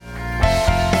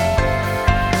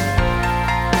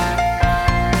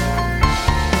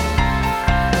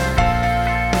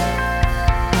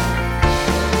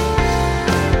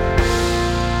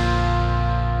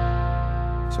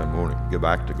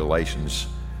back to Galatians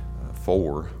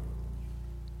 4.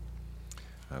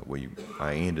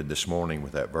 I ended this morning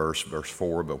with that verse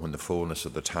 4, but when the fullness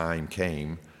of the time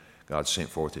came, God sent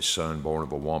forth his Son, born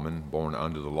of a woman, born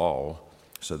under the law,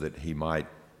 so that he might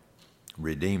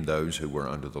redeem those who were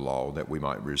under the law, that we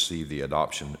might receive the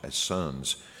adoption as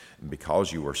sons. And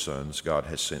because you are sons, God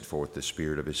has sent forth the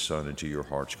Spirit of his Son into your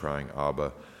hearts, crying,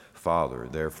 Abba, Father.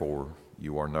 Therefore,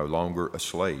 you are no longer a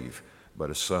slave, but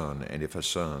a son, and if a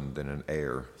son, then an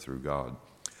heir through God.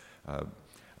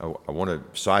 I want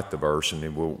to cite the verse, and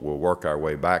then we'll work our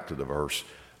way back to the verse,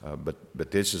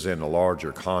 but this is in a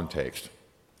larger context.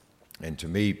 And to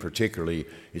me,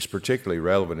 it's particularly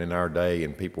relevant in our day.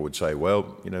 And people would say, well,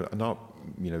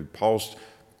 Paul's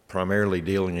primarily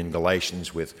dealing in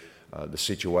Galatians with the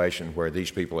situation where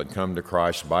these people had come to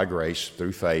Christ by grace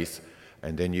through faith.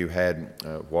 And then you had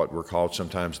what were called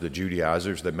sometimes the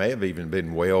Judaizers that may have even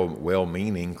been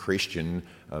well-meaning Christian,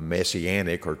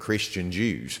 Messianic or Christian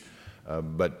Jews.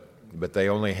 But they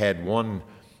only had one.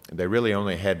 They really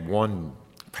only had one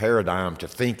paradigm to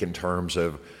think in terms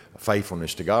of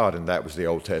faithfulness to God, and that was the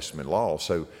Old Testament law.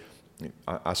 So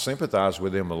I sympathize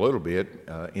with them a little bit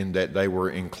in that they were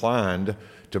inclined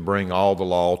to bring all the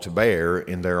law to bear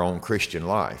in their own Christian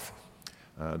life.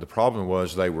 The problem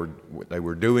was they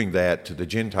were doing that to the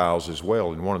Gentiles as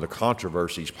well. And one of the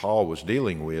controversies Paul was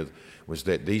dealing with was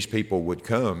that these people would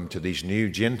come to these new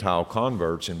Gentile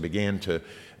converts and began to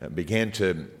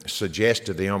suggest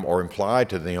to them or imply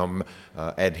to them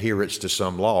adherence to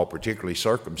some law, particularly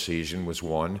circumcision was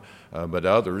one, but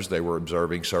others, they were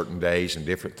observing certain days and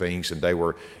different things, and they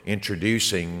were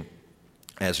introducing,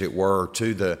 as it were,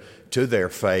 to their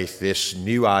faith this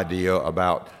new idea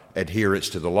about adherence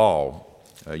to the law.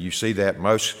 You see that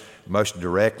most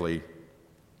directly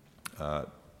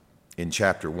in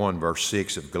chapter 1, verse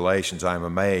 6 of Galatians. I am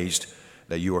amazed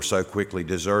that you are so quickly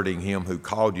deserting him who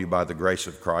called you by the grace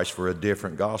of Christ for a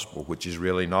different gospel, which is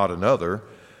really not another,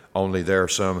 only there are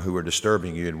some who are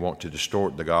disturbing you and want to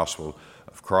distort the gospel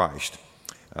of Christ.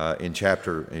 In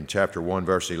chapter 1,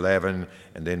 verse 11,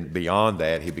 and then beyond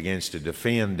that, he begins to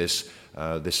defend this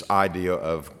idea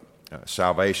of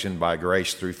salvation by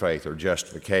grace through faith, or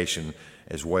justification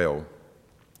as well.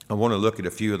 I want to look at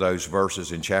a few of those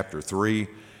verses in chapter 3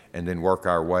 and then work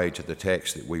our way to the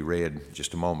text that we read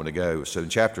just a moment ago. So in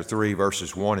chapter 3,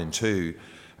 verses 1 and 2,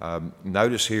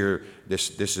 notice here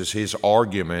this is his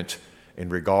argument in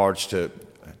regards to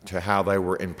how they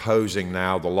were imposing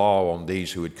now the law on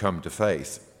these who had come to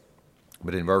faith.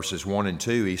 But in verses 1 and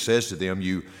 2, he says to them,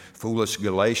 you foolish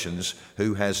Galatians,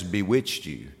 who has bewitched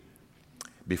you?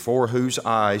 Before whose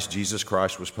eyes Jesus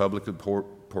Christ was publicly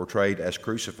portrayed as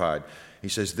crucified. He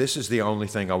says, this is the only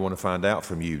thing I want to find out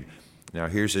from you. Now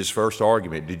here's his first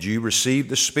argument. Did you receive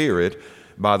the Spirit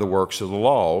by the works of the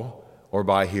law, or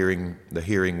by hearing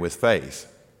with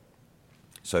faith?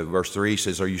 So verse 3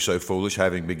 says, are you so foolish,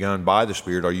 having begun by the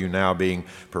Spirit, are you now being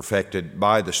perfected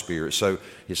by the Spirit? So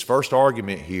his first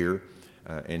argument here,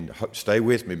 and stay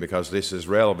with me because this is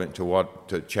relevant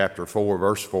to chapter 4,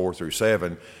 verse 4 through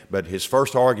 7. But his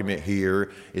first argument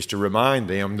here is to remind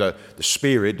them the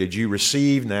Spirit. Did you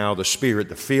receive now the Spirit,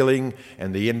 the filling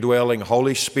and the indwelling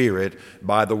Holy Spirit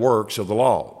by the works of the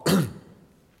law?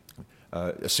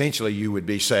 Essentially, you would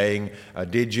be saying,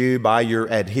 did you, by your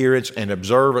adherence and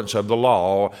observance of the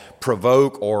law,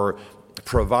 provoke or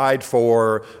provide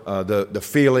for the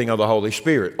filling of the Holy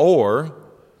Spirit? Or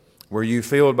were you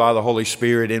filled by the Holy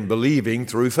Spirit in believing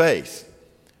through faith?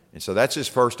 And so that's his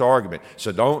first argument.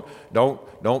 So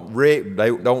don't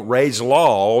raise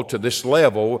law to this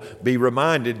level. Be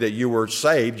reminded that you were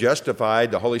saved,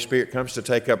 justified. The Holy Spirit comes to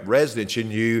take up residence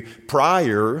in you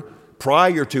prior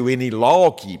to any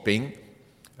law keeping.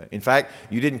 In fact,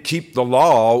 you didn't keep the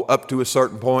law up to a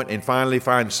certain point and finally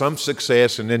find some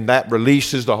success, and then that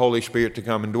releases the Holy Spirit to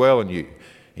come and dwell in you.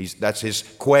 That's his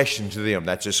question to them.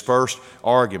 That's his first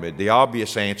argument. The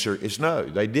obvious answer is no.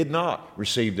 They did not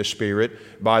receive the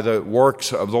Spirit by the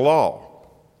works of the law.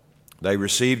 They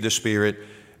received the Spirit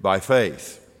by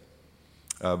faith.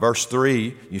 Verse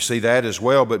 3, you see that as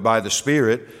well. But by the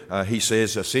Spirit, he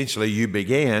says, essentially, you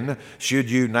began,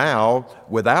 should you now,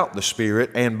 without the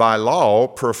Spirit, and by law,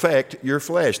 perfect your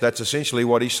flesh. That's essentially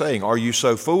what he's saying. Are you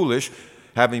so foolish,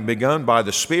 having begun by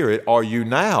the Spirit, are you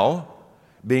now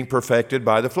being perfected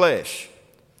by the flesh?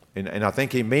 And I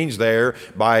think he means there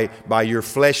by your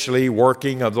fleshly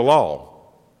working of the law.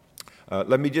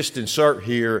 Let me just insert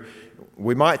here,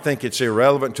 we might think it's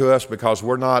irrelevant to us because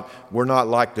we're not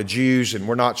like the Jews and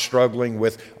we're not struggling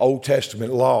with Old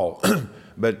Testament law.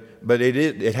 But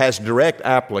it has direct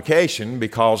application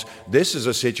because this is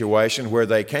a situation where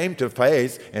they came to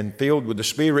faith and filled with the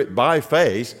Spirit by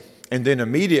faith, And then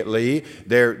immediately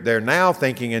they're now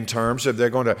thinking in terms of they're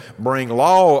going to bring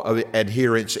law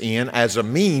adherence in as a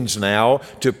means now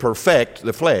to perfect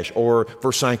the flesh or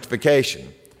for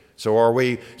sanctification. So are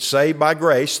we saved by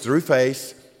grace through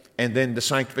faith, and then the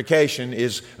sanctification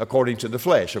is according to the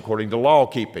flesh, according to law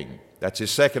keeping? That's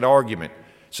his second argument.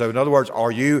 So in other words,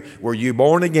 were you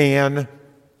born again?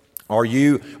 Are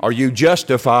you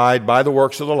justified by the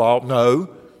works of the law?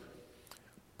 No.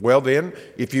 Well then,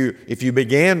 if you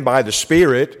began by the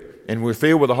Spirit and were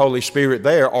filled with the Holy Spirit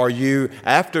there, are you,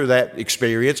 after that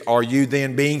experience, are you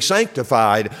then being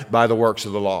sanctified by the works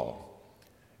of the law?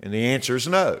 And the answer is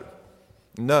no.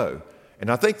 No. And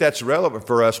I think that's relevant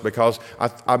for us because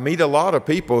I meet a lot of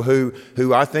people who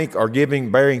I think are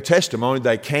bearing testimony.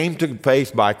 They came to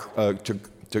faith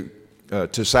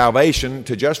to salvation,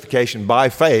 to justification by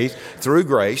faith through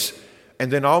grace.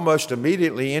 And then almost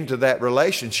immediately into that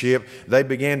relationship, they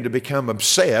began to become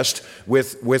obsessed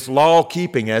with law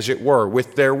keeping, as it were,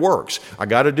 with their works. I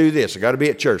got to do this. I got to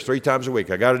be at church 3 times a week.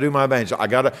 I got to do my evangelism.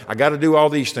 I got to do all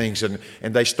these things, and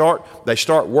they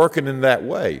start working in that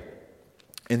way.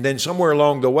 And then somewhere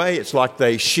along the way, it's like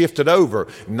they shifted over.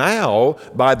 Now,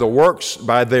 by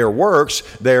their works,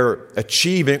 they're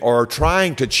achieving or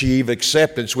trying to achieve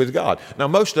acceptance with God. Now,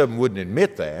 most of them wouldn't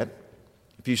admit that.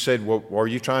 If you said, well, are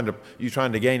you trying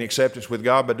to gain acceptance with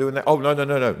God by doing that? Oh,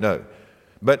 no.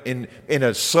 But in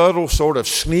a subtle, sort of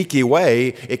sneaky way,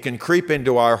 it can creep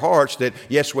into our hearts that,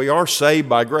 yes, we are saved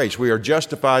by grace. We are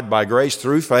justified by grace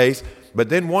through faith. But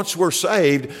then once we're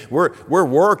saved, we're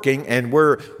working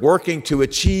to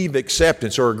achieve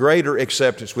acceptance or a greater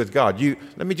acceptance with God.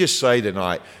 Let me just say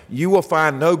tonight, you will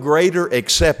find no greater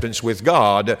acceptance with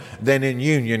God than in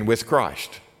union with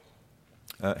Christ.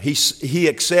 He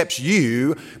accepts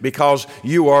you because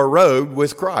you are robed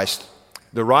with Christ.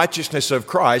 The righteousness of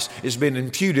Christ has been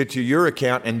imputed to your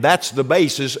account, and that's the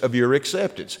basis of your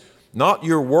acceptance, not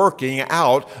your working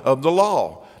out of the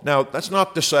law. Now, that's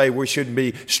not to say we shouldn't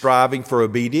be striving for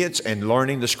obedience and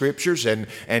learning the Scriptures and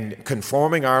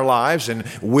conforming our lives and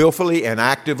willfully and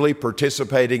actively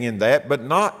participating in that, but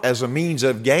not as a means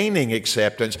of gaining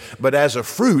acceptance, but as a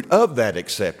fruit of that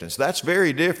acceptance. That's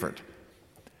very different.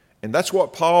 And that's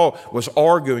what Paul was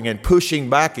arguing and pushing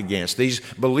back against. These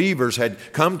believers had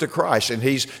come to Christ, and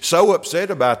he's so upset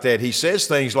about that. He says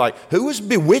things like, who has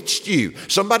bewitched you?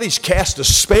 Somebody's cast a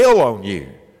spell on you.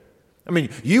 I mean,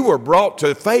 you were brought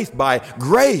to faith by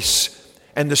grace,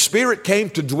 and the Spirit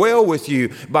came to dwell with you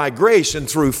by grace and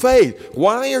through faith.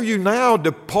 Why are you now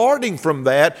departing from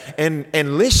that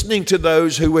and listening to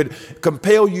those who would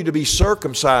compel you to be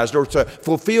circumcised or to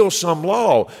fulfill some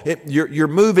law? You're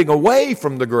moving away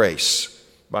from the grace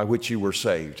by which you were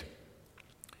saved.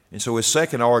 And so his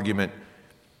second argument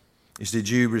is, did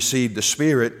you receive the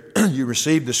Spirit? You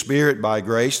received the Spirit by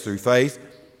grace through faith,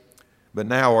 but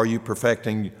now are you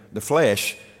perfecting the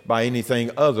flesh by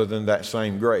anything other than that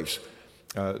same grace?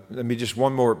 Let me just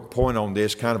one more point on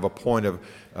this, kind of a point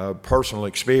of personal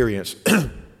experience.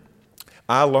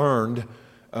 I learned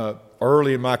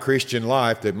early in my Christian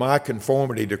life that my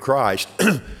conformity to Christ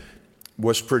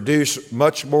was produced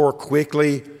much more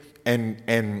quickly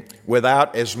and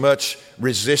without as much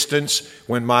resistance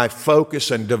when my focus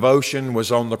and devotion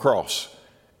was on the cross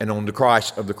and on the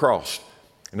Christ of the cross.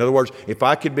 In other words, if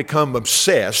I could become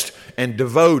obsessed and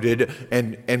devoted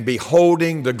and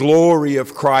beholding the glory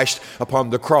of Christ upon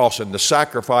the cross and the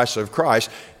sacrifice of Christ,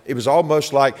 it was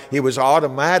almost like it was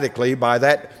automatically by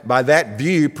that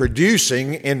view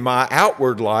producing in my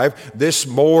outward life this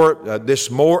more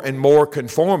and more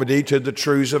conformity to the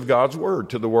truths of God's Word,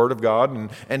 to the Word of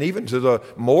God, and even to the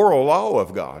moral law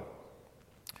of God.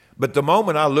 But the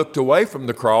moment I looked away from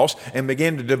the cross and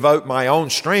began to devote my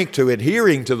own strength to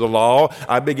adhering to the law,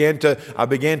 I began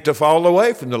to fall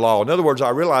away from the law. In other words, I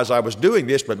realized I was doing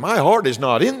this, but my heart is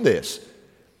not in this,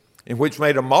 in which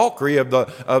made a mockery of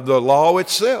the law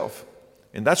itself.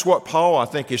 And that's what Paul, I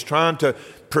think, is trying to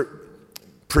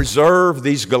preserve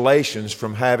these Galatians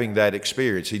from having that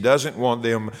experience. He doesn't want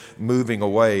them moving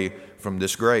away from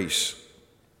this grace.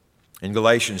 In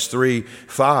Galatians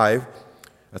 3:5,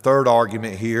 a third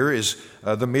argument here is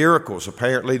the miracles.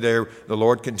 Apparently, the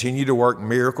Lord continued to work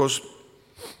miracles.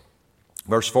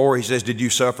 Verse 4, he says, did you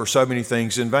suffer so many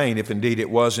things in vain, if indeed it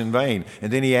was in vain?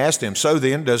 And then he asked him, so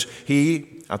then does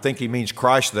he, I think he means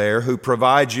Christ there, who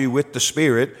provides you with the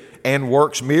Spirit and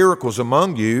works miracles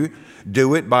among you,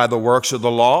 do it by the works of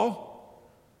the law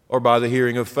or by the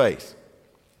hearing of faith?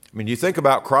 I mean, you think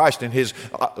about Christ in his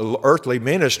earthly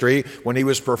ministry, when he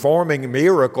was performing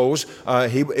miracles,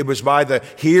 it was by the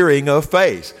hearing of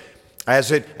faith.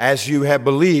 As you have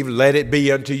believed, let it be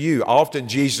unto you. Often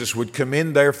Jesus would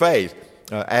commend their faith.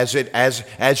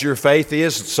 As your faith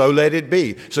is, so let it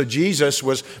be. So Jesus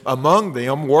was among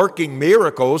them working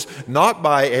miracles, not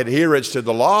by adherence to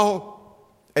the law,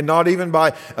 and not even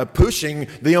by pushing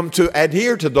them to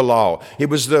adhere to the law. It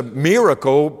was the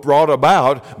miracle brought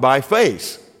about by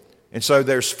faith. And so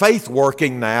there's faith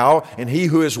working now, and he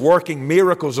who is working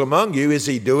miracles among you, is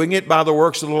he doing it by the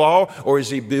works of the law, or is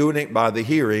he doing it by the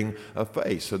hearing of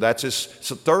faith? So that's his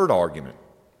third argument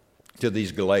to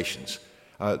these Galatians.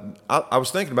 I was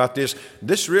thinking about this.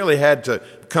 This really had to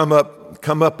come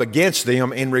up against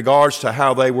them in regards to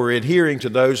how they were adhering to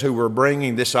those who were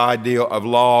bringing this idea of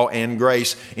law and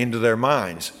grace into their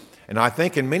minds. And I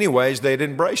think in many ways they'd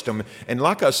embraced them. And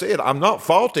like I said, I'm not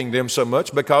faulting them so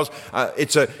much because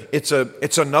it's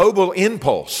a noble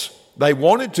impulse. They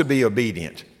wanted to be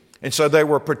obedient. And so they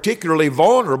were particularly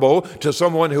vulnerable to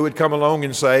someone who would come along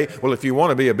and say, well, if you want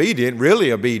to be obedient,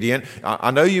 really obedient, I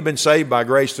know you've been saved by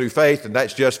grace through faith, and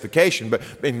that's justification, but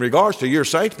in regards to your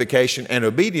sanctification and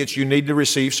obedience, you need to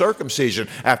receive circumcision.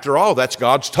 After all, that's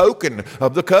God's token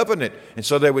of the covenant. And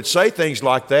so they would say things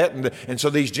like that, and so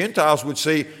these Gentiles would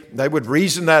see, they would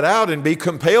reason that out and be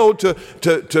compelled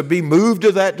to be moved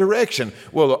to that direction.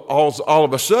 Well, all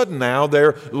of a sudden now,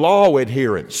 they're law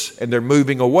adherents, and they're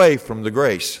moving away from the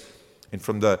grace and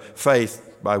from the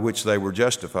faith by which they were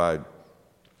justified.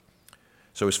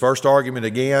 So his first argument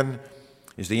again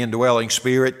is the indwelling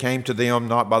Spirit came to them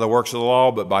not by the works of the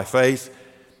law, but by faith.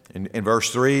 In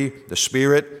verse 3, the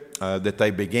Spirit that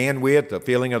they began with, the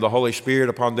filling of the Holy Spirit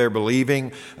upon their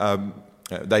believing,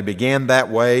 they began that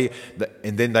way,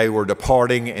 and then they were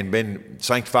departing and been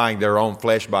sanctifying their own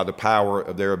flesh by the power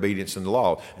of their obedience in the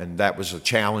law. And that was a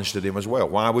challenge to them as well.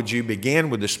 Why would you begin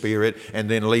with the Spirit and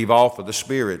then leave off of the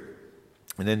Spirit?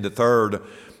 And then the third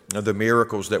of the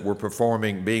miracles that were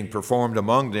being performed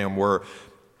among them were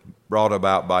brought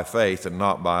about by faith and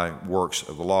not by works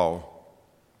of the law.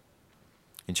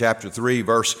 In chapter 3,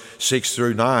 verse 6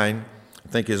 through 9, I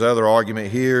think his other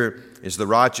argument here is the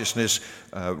righteousness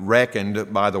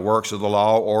reckoned by the works of the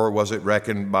law, or was it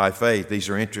reckoned by faith? These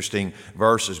are interesting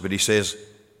verses, but he says,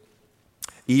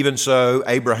 even so,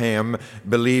 Abraham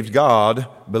believed God,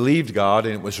 and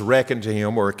it was reckoned to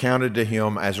him or accounted to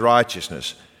him as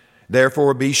righteousness.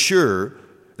 Therefore, be sure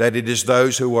that it is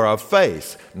those who are of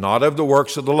faith, not of the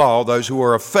works of the law. Those who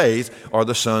are of faith are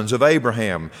the sons of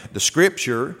Abraham. The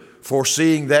Scripture,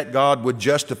 foreseeing that God would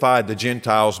justify the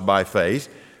Gentiles by faith,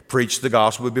 preached the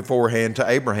gospel beforehand to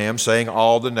Abraham, saying,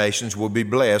 all the nations will be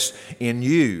blessed in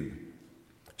you.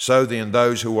 So then,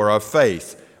 those who are of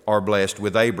faith are blessed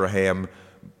with Abraham,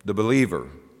 the believer.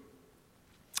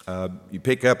 You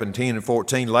pick up in 10 and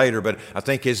 14 later, but I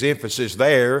think his emphasis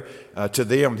there to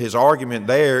them, his argument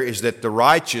there is that the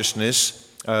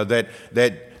righteousness that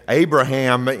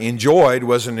Abraham enjoyed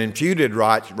was an imputed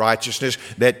righteousness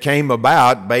that came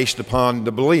about based upon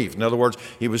the belief. In other words,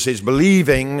 it was his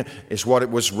believing is what it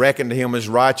was reckoned to him as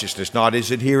righteousness, not his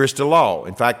adherence to law.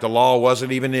 In fact, the law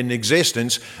wasn't even in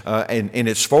existence in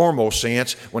its formal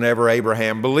sense whenever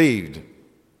Abraham believed.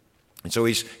 And so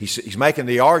he's making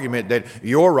the argument that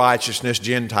your righteousness,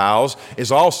 Gentiles,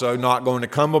 is also not going to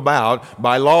come about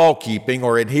by law keeping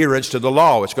or adherence to the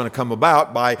law. It's going to come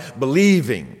about by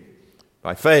believing,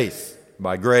 by faith,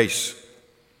 by grace.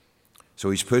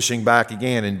 So he's pushing back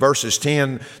again. In verses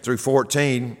 10 through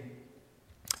 14,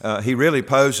 he really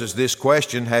poses this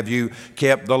question, have you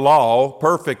kept the law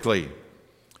perfectly,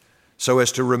 so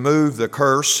as to remove the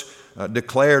curse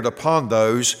declared upon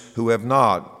those who have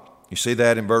not? You see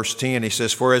that in verse 10. He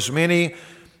says, for as many,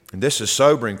 and this is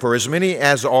sobering, for as many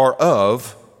as are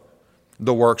of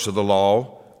the works of the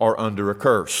law are under a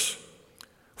curse.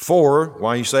 For,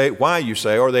 why you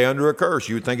say, are they under a curse?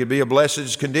 You would think it'd be a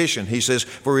blessed condition. He says,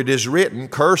 for it is written,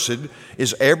 cursed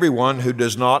is everyone who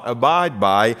does not abide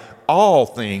by all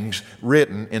things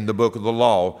written in the book of the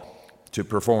law to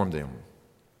perform them.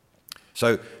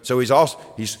 So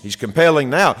he's compelling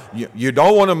now. You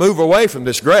don't want to move away from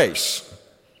this grace.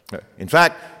 In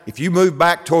fact, if you move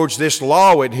back towards this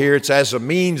law adherence as a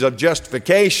means of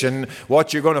justification,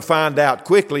 what you're going to find out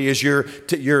quickly is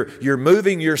you're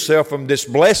moving yourself from this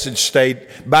blessed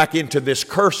state back into this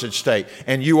cursed state.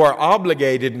 And you are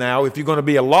obligated now, if you're going to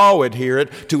be a law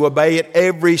adherent, to obey it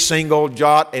every single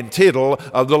jot and tittle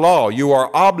of the law. You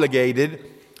are obligated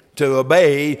to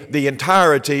obey the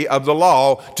entirety of the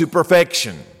law to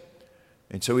perfection.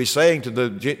 And so he's saying to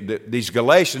these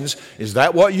Galatians, is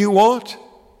that what you want?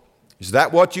 Is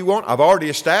that what you want? I've already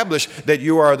established that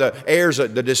you are the heirs,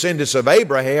 the descendants of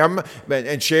Abraham,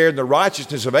 and share in the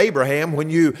righteousness of Abraham when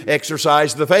you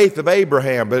exercise the faith of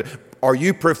Abraham. But are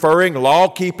you preferring law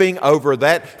keeping over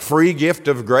that free gift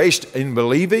of grace in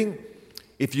believing?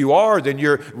 If you are, then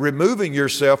you're removing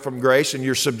yourself from grace and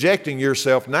you're subjecting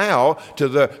yourself now to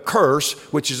the curse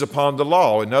which is upon the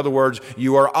law. In other words,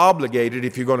 you are obligated,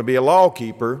 if you're going to be a law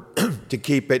keeper, to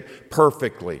keep it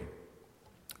perfectly.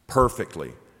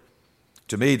 Perfectly.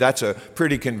 To me, that's a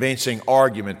pretty convincing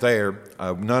argument there.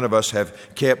 None of us have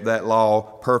kept that law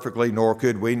perfectly, nor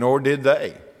could we, nor did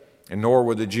they, and nor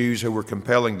were the Jews who were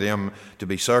compelling them to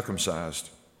be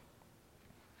circumcised.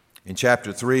 In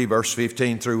chapter 3, verse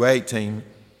 15 through 18,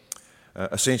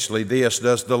 essentially this: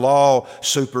 does the law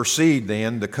supersede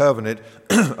then the covenant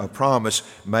of promise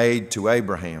made to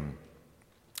Abraham?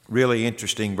 Really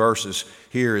interesting verses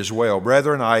here as well.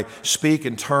 Brethren, I speak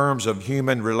in terms of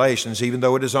human relations, even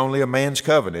though it is only a man's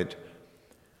covenant.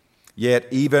 Yet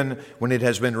even when it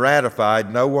has been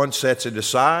ratified, no one sets it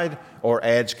aside or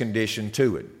adds condition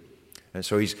to it. And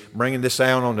so he's bringing this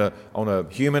down on a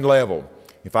human level.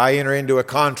 If I enter into a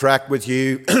contract with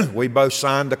you, we both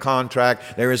signed the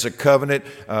contract. There is a covenant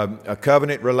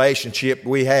relationship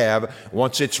we have.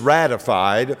 Once it's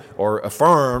ratified or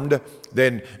affirmed,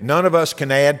 then none of us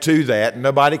can add to that, and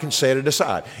nobody can set it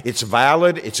aside. It's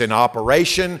valid, it's in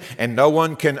operation, and no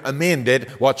one can amend it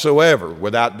whatsoever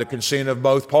without the consent of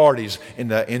both parties in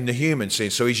the human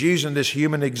sense. So he's using this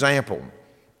human example.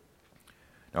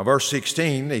 Now, verse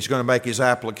 16, he's going to make his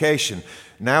application.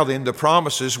 Now then, the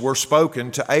promises were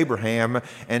spoken to Abraham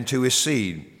and to his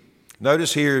seed.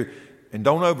 Notice here, and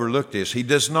don't overlook this, he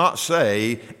does not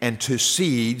say, and to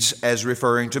seeds, as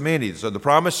referring to many. So the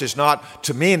promise is not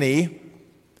to many,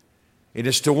 it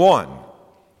is to one.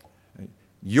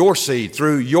 Your seed,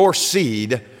 through your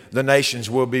seed, the nations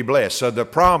will be blessed. So the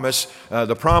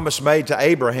promise made to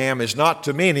Abraham is not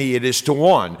to many, it is to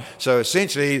one. So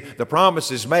essentially, the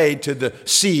promise is made to the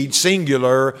seed,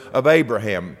 singular, of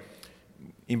Abraham.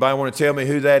 Anybody want to tell me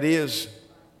who that is?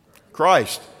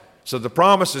 Christ. So the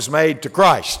promise is made to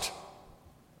Christ.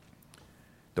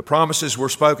 The promises were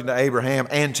spoken to Abraham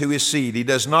and to his seed. He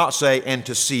does not say, and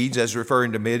to seeds, as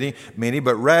referring to many,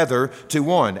 but rather to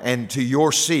one, and to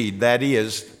your seed. That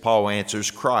is, Paul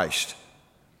answers, Christ.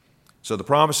 So the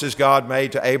promises God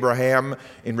made to Abraham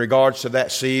in regards to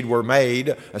that seed were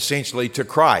made essentially to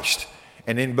Christ.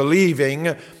 And in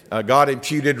believing, God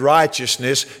imputed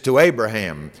righteousness to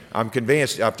Abraham. I'm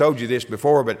convinced, I've told you this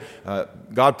before, but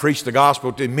God preached the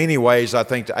gospel in many ways, I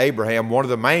think, to Abraham. One of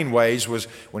the main ways was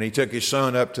when he took his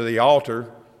son up to the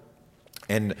altar,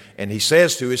 and he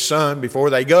says to his son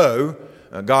before they go,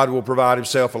 God will provide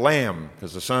himself a lamb,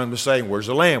 because the son was saying, where's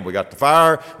the lamb? We got the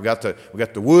fire, we got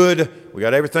the wood, we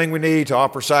got everything we need to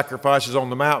offer sacrifices on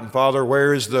the mountain. Father,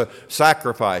 where is the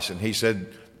sacrifice? And he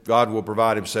said, God will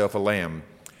provide himself a lamb.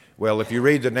 Well, if you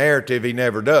read the narrative, he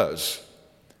never does.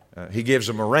 He gives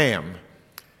them a ram.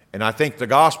 And I think the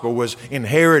gospel was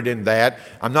inherent in that.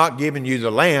 I'm not giving you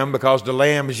the lamb because the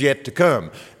lamb is yet to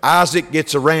come. Isaac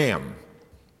gets a ram.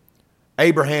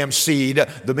 Abraham's seed,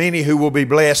 the many who will be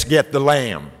blessed, get the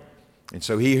lamb. And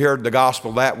so he heard the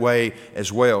gospel that way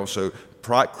as well. So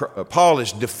Paul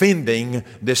is defending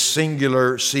this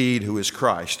singular seed who is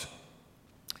Christ.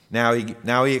 Now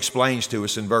he explains to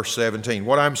us in verse 17.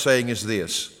 What I'm saying is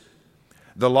this: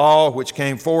 the law, which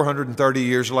came 430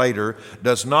 years later,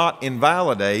 does not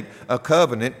invalidate a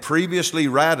covenant previously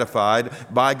ratified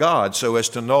by God so as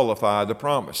to nullify the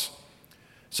promise.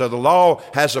 So the law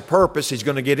has a purpose. He's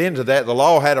going to get into that. The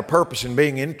law had a purpose in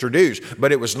being introduced,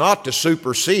 but it was not to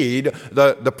supersede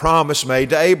the promise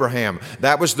made to Abraham.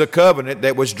 That was the covenant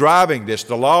that was driving this.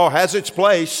 The law has its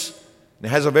place. It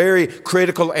has a very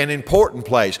critical and important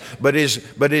place, but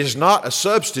it is not a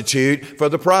substitute for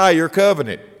the prior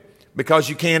covenant, because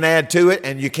you can't add to it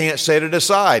and you can't set it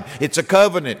aside. It's a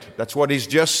covenant. That's what he's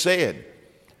just said.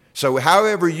 So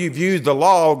however you view the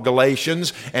law,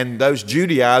 Galatians and those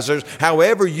Judaizers,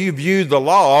 however you view the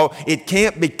law, it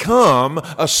can't become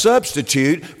a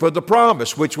substitute for the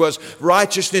promise, which was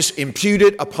righteousness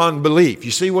imputed upon belief.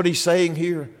 You see what he's saying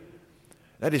here?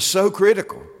 That is so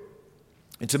critical.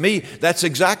 And to me, that's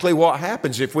exactly what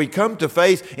happens if we come to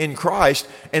faith in Christ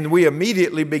and we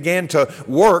immediately begin to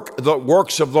work the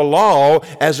works of the law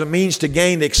as a means to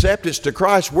gain acceptance to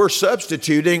Christ. We're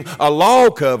substituting a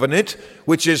law covenant,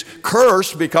 which is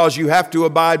cursed because you have to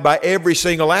abide by every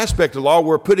single aspect of the law.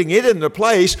 We're putting it in the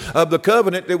place of the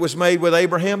covenant that was made with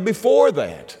Abraham before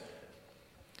that.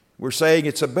 We're saying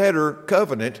it's a better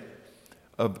covenant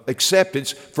of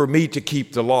acceptance for me to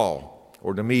keep the law,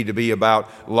 or to me to be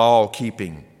about law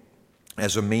keeping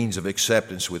as a means of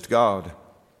acceptance with God.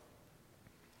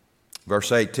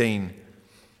 Verse 18,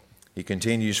 he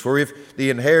continues, for if the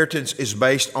inheritance is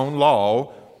based on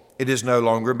law, it is no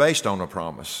longer based on a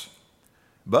promise.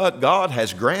 But God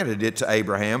has granted it to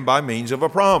Abraham by means of a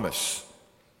promise.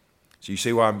 So you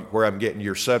see where I'm getting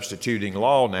your substituting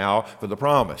law now for the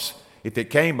promise. If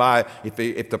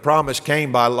the promise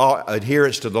came by law,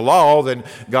 adherence to the law, then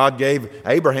God gave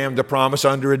Abraham the promise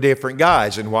under a different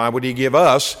guise. And why would he give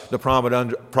us the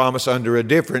promise under a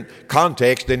different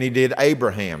context than he did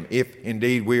Abraham, if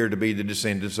indeed we are to be the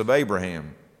descendants of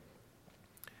Abraham?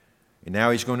 And now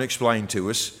he's going to explain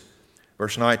to us,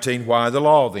 verse 19, why the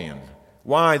law then?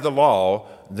 Why the law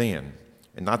then?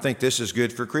 And I think this is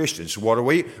good for Christians. What do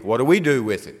we do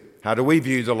with it? How do we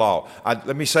view the law?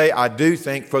 Let me say, I do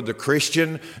think for the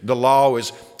Christian, the law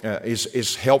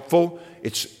is helpful.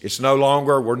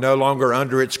 We're no longer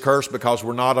under its curse because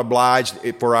we're not obliged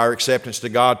for our acceptance to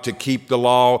God to keep the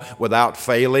law without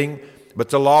failing. But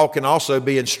the law can also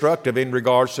be instructive in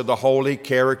regards to the holy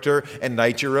character and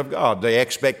nature of God, the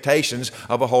expectations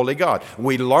of a holy God.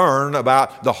 We learn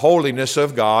about the holiness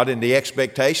of God and the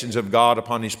expectations of God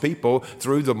upon His people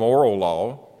through the moral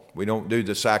law. We don't do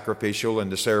the sacrificial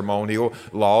and the ceremonial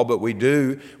law, but we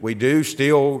do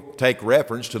still take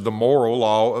reference to the moral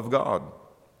law of God.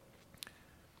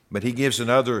 But he gives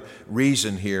another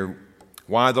reason here.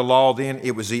 Why the law then?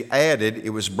 It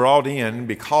was brought in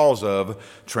because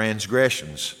of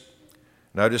transgressions.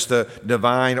 Notice the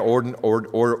divine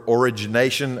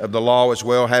origination of the law as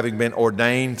well, having been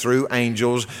ordained through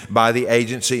angels by the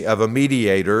agency of a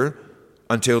mediator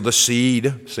until the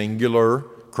seed, singular,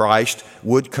 Christ,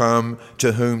 would come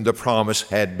to whom the promise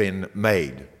had been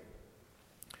made.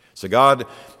 So God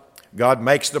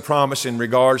makes the promise in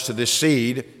regards to this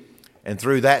seed, and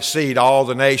through that seed all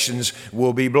the nations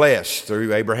will be blessed.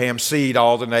 Through Abraham's seed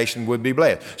all the nations would be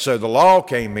blessed. So the law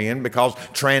came in because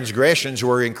transgressions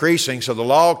were increasing. So the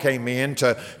law came in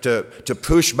to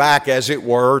push back, as it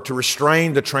were, to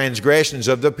restrain the transgressions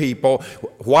of the people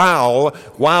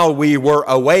while we were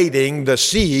awaiting the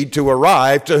seed to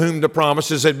arrive to whom the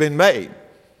promises had been made.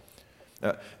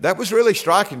 That was really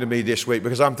striking to me this week,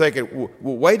 because I'm thinking,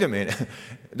 well, wait a minute.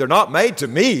 They're not made to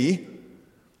me,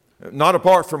 not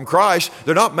apart from Christ.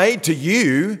 They're not made to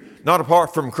you, not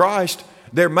apart from Christ.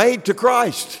 They're made to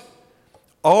Christ.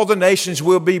 All the nations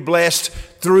will be blessed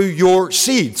through your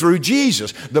seed, through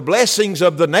Jesus. The blessings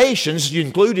of the nations,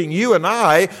 including you and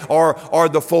I, are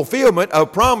the fulfillment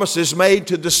of promises made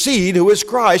to the seed who is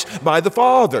Christ by the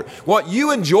Father. What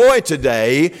you enjoy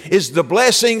today is the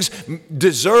blessings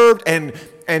deserved and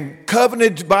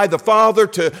covenanted by the Father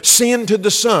to send to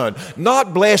the Son,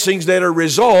 not blessings that are a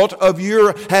result of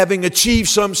your having achieved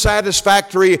some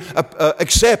satisfactory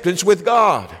acceptance with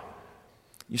God.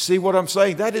 You see what I'm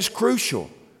saying? That is crucial.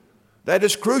 That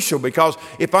is crucial, because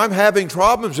if I'm having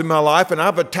problems in my life and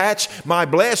I've attached my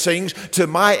blessings to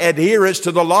my adherence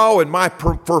to the law and my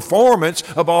performance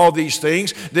of all these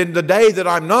things, then the day that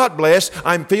I'm not blessed,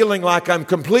 I'm feeling like I'm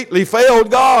completely failed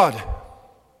God.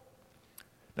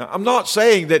 Now, I'm not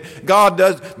saying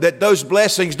that those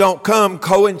blessings don't come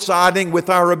coinciding with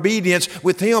our obedience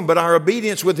with Him, but our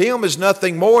obedience with Him is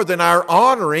nothing more than our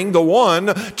honoring the one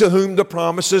to whom the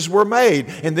promises were made,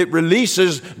 and that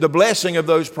releases the blessing of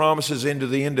those promises into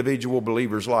the individual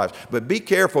believer's life. But be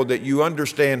careful that you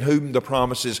understand whom the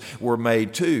promises were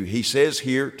made to. He says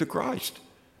here, to Christ.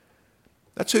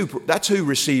 That's who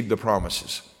received the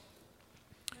promises.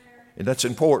 And that's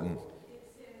important.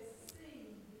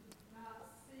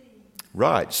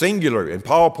 Right, singular, and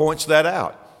Paul points that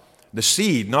out. The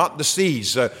seed, not the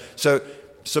seeds. So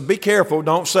be careful.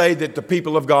 Don't say that the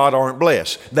people of God aren't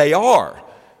blessed. They are,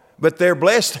 but they're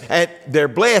blessed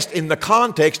in the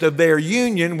context of their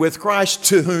union with Christ,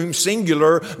 to whom,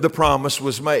 singular, the promise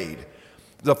was made.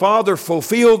 The Father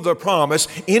fulfilled the promise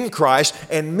in Christ,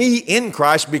 and me in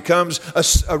Christ becomes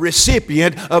a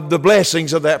recipient of the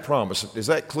blessings of that promise. Is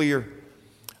that clear?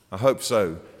 I hope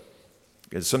so.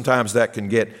 Because sometimes that can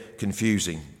get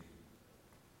confusing.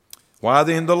 Why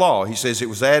then the law? He says it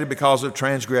was added because of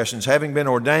transgressions, having been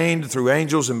ordained through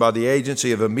angels and by the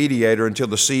agency of a mediator until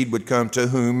the seed would come to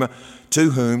whom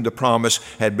the promise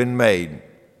had been made.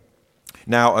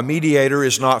 Now, a mediator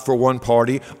is not for one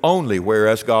party only,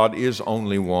 whereas God is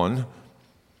only one.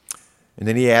 And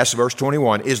then he asks, verse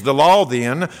 21, is the law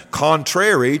then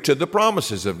contrary to the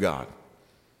promises of God?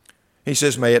 He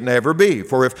says, may it never be.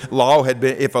 For if a law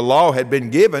had been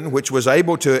given which was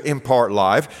able to impart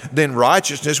life, then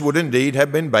righteousness would indeed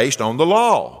have been based on the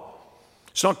law.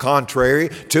 It's not contrary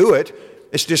to it.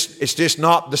 It's just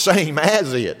not the same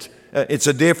as it. It's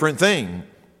a different thing.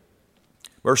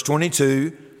 Verse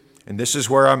 22, and this is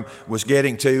where I was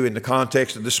getting to in the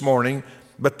context of this morning.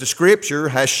 But the Scripture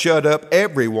has shut up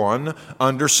everyone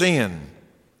under sin.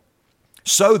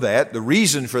 So that, the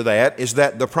reason for that is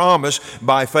that the promise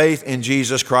by faith in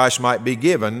Jesus Christ might be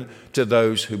given to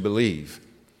those who believe.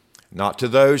 Not to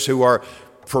those who are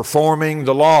performing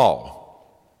the law.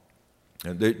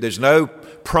 There's no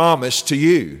promise to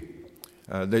you.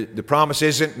 The promise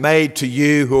isn't made to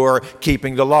you who are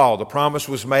keeping the law. The promise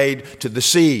was made to the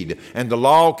seed. And the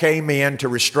law came in to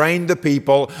restrain the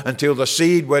people until the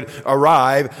seed would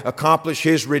arrive, accomplish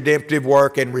his redemptive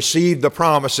work, and receive the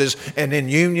promises. And in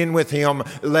union with him,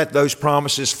 let those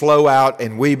promises flow out,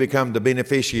 and we become the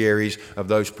beneficiaries of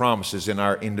those promises in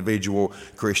our individual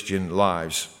Christian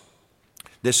lives.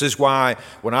 This is why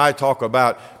when I talk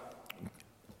about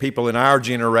people in our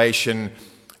generation,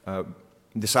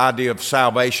 this idea of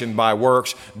salvation by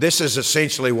works, this is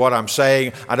essentially what I'm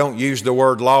saying. I don't use the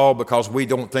word law because we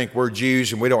don't think we're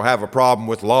Jews and we don't have a problem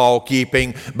with law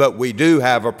keeping, but we do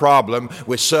have a problem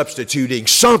with substituting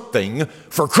something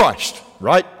for Christ,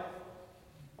 right?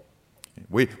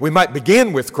 We might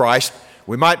begin with Christ.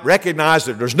 We might recognize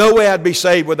that there's no way I'd be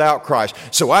saved without Christ.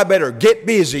 So I better get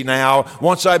busy now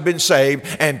once I've been saved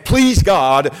and please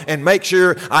God and make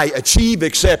sure I achieve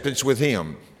acceptance with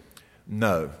Him.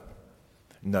 No.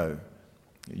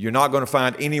 You're not going to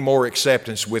find any more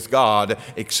acceptance with God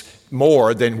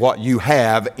more than what you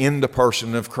have in the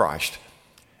person of Christ.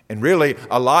 And really,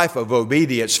 a life of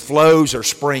obedience flows or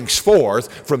springs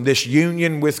forth from this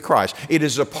union with Christ. It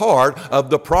is a part of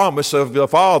the promise of the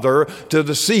Father to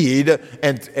the seed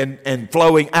and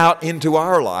flowing out into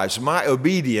our lives. My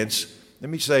obedience, let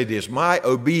me say this, my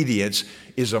obedience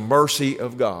is a mercy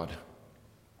of God.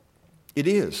 It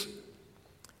is.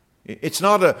 It's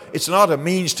not a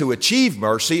means to achieve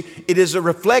mercy. It is a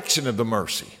reflection of the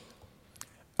mercy.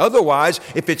 Otherwise,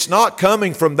 if it's not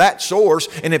coming from that source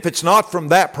and if it's not from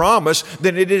that promise,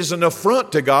 then it is an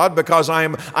affront to God because I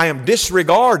am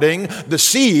disregarding the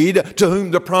seed to whom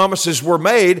the promises were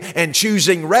made and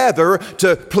choosing rather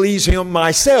to please Him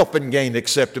myself and gain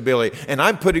acceptability. And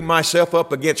I'm putting myself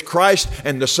up against Christ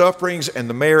and the sufferings and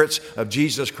the merits of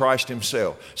Jesus Christ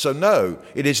Himself. So no,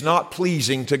 it is not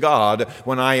pleasing to God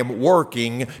when I am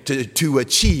working to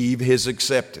achieve His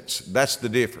acceptance. That's the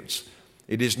difference.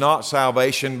 It is not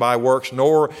salvation by works,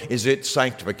 nor is it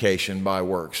sanctification by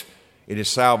works. It is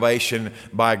salvation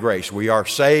by grace. We are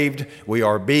saved, we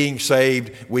are being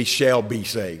saved, we shall be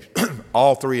saved.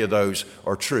 All three of those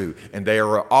are true, and they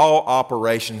are all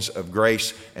operations of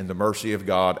grace and the mercy of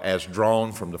God as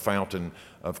drawn from the fountain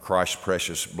of Christ's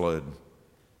precious blood.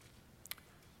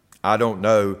 I don't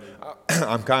know,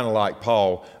 I'm kind of like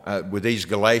Paul with these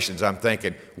Galatians. I'm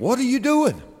thinking, what are you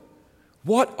doing?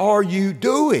 What are you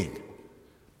doing?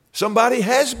 Somebody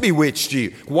has bewitched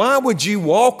you. Why would you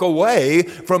walk away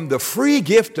from the free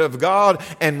gift of God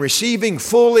and receiving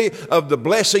fully of the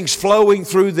blessings flowing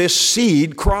through this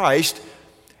seed, Christ,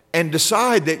 and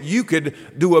decide that you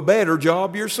could do a better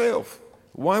job yourself?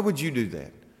 Why would you do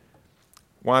that?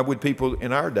 Why would people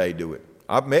in our day do it?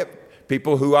 I've met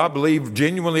people who I believe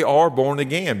genuinely are born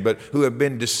again, but who have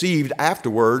been deceived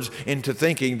afterwards into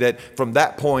thinking that from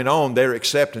that point on their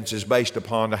acceptance is based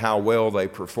upon how well they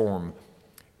perform.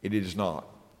 It is not.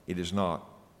 It is not.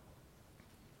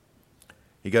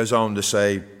 He goes on to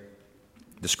say,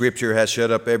 the Scripture has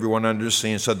shut up everyone under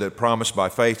sin so that promise by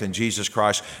faith in Jesus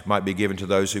Christ might be given to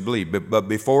those who believe. But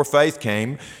before faith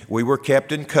came, we were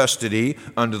kept in custody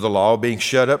under the law, being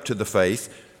shut up to the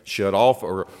faith, shut off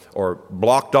or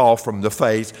blocked off from the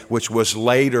faith, which was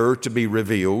later to be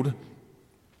revealed.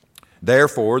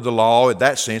 Therefore, the law, in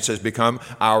that sense, has become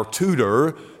our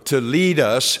tutor to lead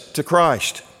us to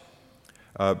Christ.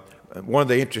 One of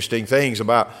the interesting things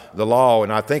about the law,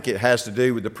 and I think it has to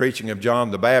do with the preaching of John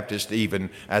the Baptist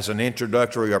even as an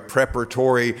introductory or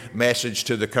preparatory message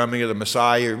to the coming of the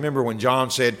Messiah. Remember when John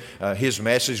said his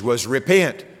message was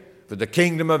repent, for the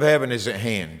kingdom of heaven is at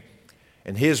hand.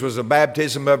 And his was a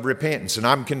baptism of repentance. And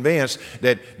I'm convinced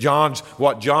that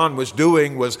what John was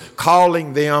doing was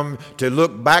calling them to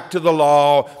look back to the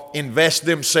law, invest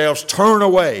themselves, turn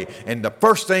away. And the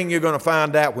first thing you're going to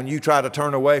find out when you try to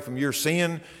turn away from your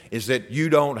sin is that you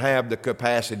don't have the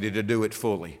capacity to do it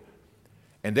fully.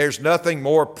 And there's nothing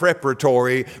more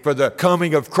preparatory for the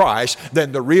coming of Christ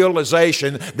than the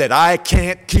realization that I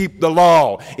can't keep the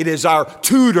law. It is our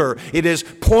tutor. It is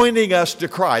pointing us to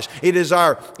Christ. It is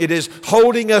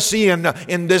holding us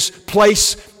in this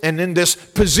place and in this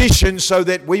position so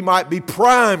that we might be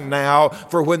primed now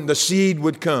for when the seed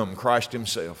would come, Christ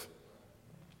Himself.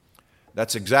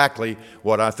 That's exactly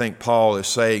what I think Paul is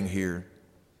saying here.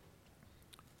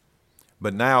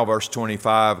 But now, verse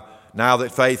 25, now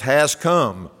that faith has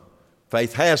come,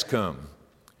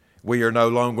 we are no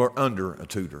longer under a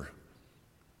tutor.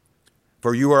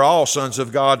 For you are all sons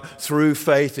of God through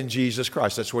faith in Jesus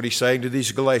Christ. That's what he's saying to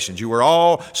these Galatians. You are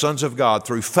all sons of God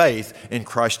through faith in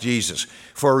Christ Jesus.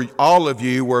 For all of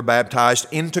you were baptized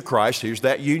into Christ. Here's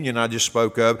that union I just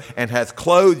spoke of. And hath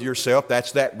clothed yourself,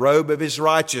 that's that robe of his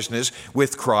righteousness,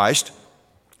 with Christ.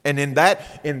 And in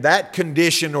that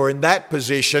condition or in that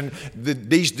position,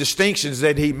 these distinctions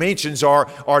that he mentions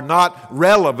are not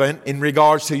relevant in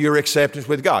regards to your acceptance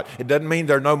with God. It doesn't mean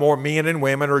there are no more men and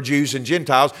women or Jews and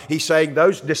Gentiles. He's saying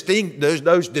those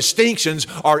distinctions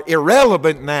are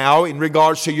irrelevant now in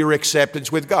regards to your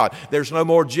acceptance with God. There's no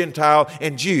more Gentile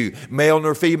and Jew, male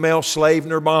nor female, slave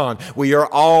nor bond. We are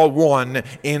all one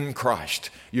in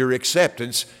Christ. Your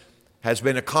acceptance has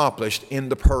been accomplished in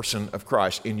the person of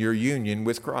Christ, in your union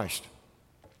with Christ.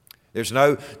 There's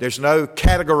no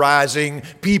categorizing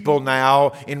people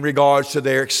now in regards to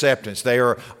their acceptance. They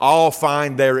are all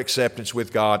find their acceptance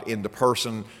with God in the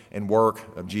person and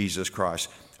work of Jesus Christ.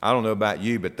 I don't know about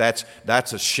you, but that's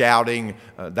a shouting,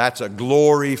 that's a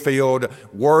glory-filled,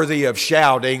 worthy of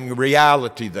shouting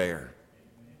reality there.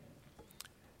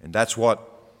 And that's what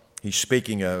he's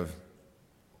speaking of.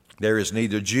 There is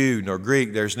neither Jew nor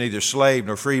Greek, there is neither slave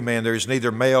nor free man, there is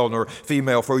neither male nor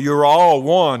female, for you are all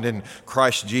one in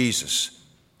Christ Jesus.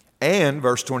 And,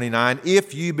 verse 29,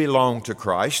 if you belong to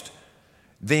Christ,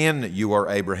 then you are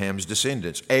Abraham's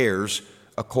descendants, heirs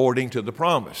according to the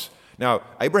promise. Now,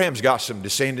 Abraham's got some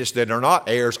descendants that are not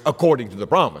heirs according to the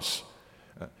promise.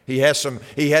 He has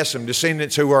some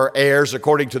descendants who are heirs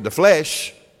according to the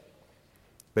flesh.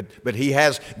 But he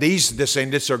has, these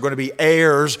descendants are going to be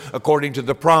heirs according to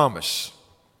the promise.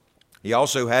 He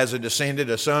also has a descendant,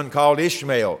 a son called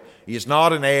Ishmael. He is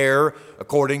not an heir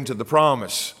according to the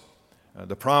promise.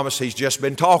 The promise he's just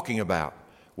been talking about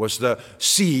was the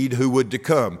seed who would to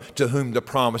come, to whom the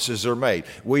promises are made.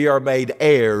 We are made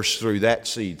heirs through that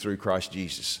seed, through Christ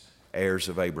Jesus, heirs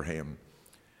of Abraham.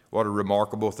 What a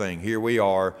remarkable thing. Here we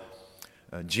are,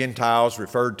 Gentiles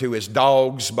referred to as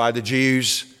dogs by the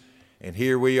Jews. And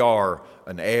here we are,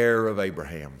 an heir of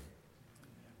Abraham.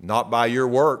 Not by your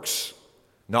works,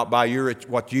 not by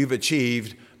what you've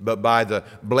achieved, but by the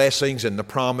blessings and the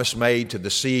promise made to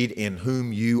the seed in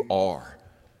whom you are,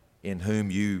 in whom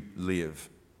you live.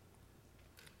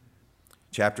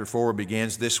 Chapter 4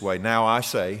 begins this way. Now I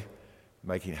say,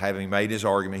 having made his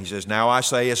argument, he says, now I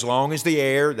say, as long as the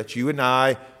heir, that's you and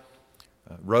I,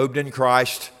 robed in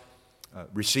Christ,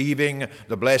 receiving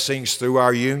the blessings through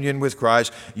our union with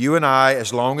Christ, you and I,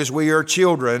 as long as we are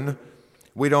children,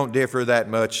 we don't differ that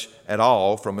much at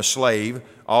all from a slave,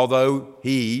 although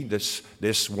he,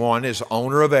 this one, is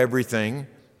owner of everything,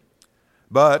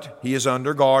 but he is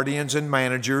under guardians and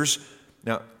managers.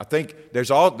 Now, I think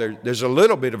there's a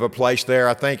little bit of a place there,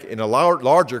 I think, in a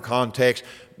larger context,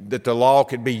 that the law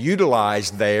could be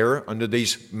utilized there under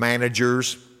these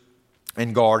managers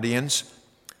and guardians,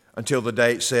 until the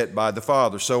date set by the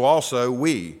Father. So also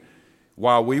we,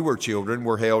 while we were children,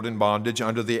 were held in bondage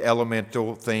under the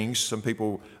elemental things. Some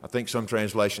people, I think some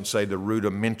translations say the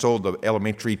rudimental, the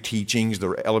elementary teachings,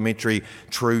 the elementary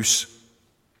truths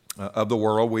of the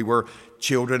world. We were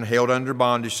children held under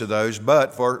bondage to those.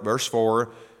 But, for verse 4,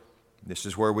 this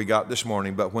is where we got this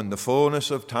morning, but when the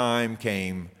fullness of time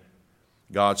came,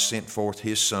 God sent forth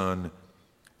His Son,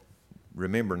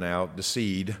 remember now, the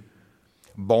seed,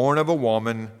 born of a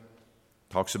woman.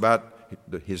 Talks about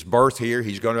his birth here.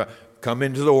 He's going to come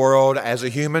into the world as a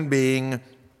human being,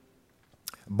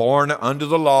 born under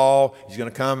the law. He's going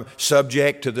to come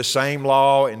subject to the same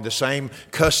law and the same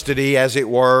custody, as it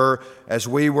were, as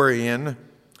we were in.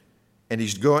 And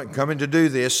he's coming to do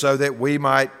this so that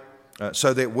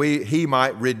he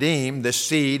might redeem the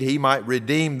seed. He might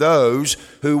redeem those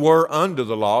who were under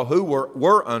the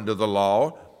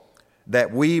law,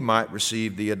 that we might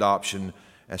receive the adoption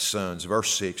as sons.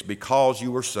 Verse 6, because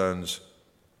you are sons,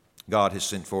 God has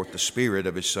sent forth the Spirit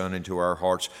of His Son into our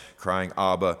hearts, crying,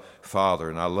 Abba, Father.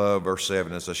 And I love verse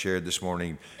 7, as I shared this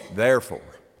morning. Therefore,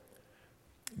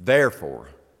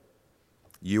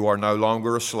 you are no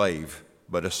longer a slave,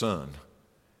 but a son.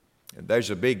 And there's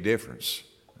a big difference.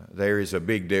 There is a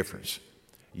big difference.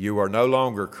 You are no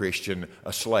longer, Christian,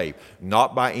 a slave,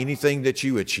 not by anything that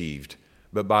you achieved,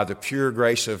 but by the pure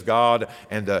grace of God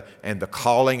and the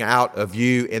calling out of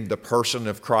you in the person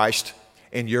of Christ,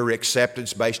 and your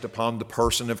acceptance based upon the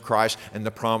person of Christ and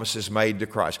the promises made to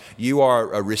Christ. You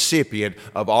are a recipient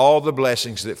of all the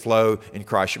blessings that flow in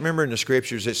Christ. Remember in the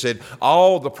Scriptures it said,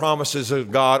 all the promises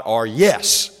of God are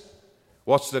yes.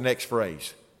 What's the next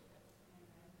phrase?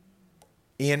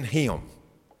 In Him.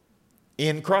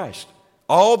 In Christ.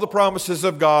 All the promises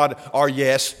of God are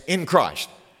yes in Christ.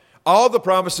 All the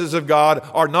promises of God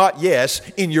are not yes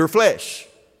in your flesh.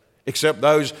 except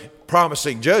those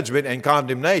promising judgment and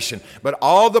condemnation. But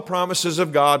all the promises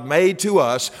of God made to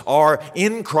us are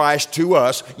in Christ to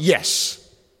us, yes.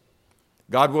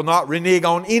 God will not renege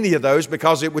on any of those,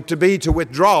 because it would be to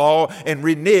withdraw and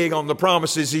renege on the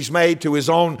promises He's made to His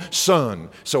own Son.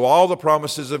 So all the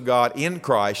promises of God in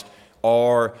Christ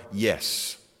are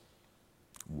yes.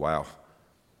 Wow.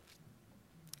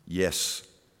 Yes.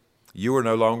 You are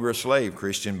no longer a slave,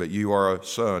 Christian, but you are a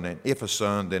son. And if a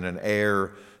son, then an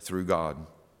heir through God.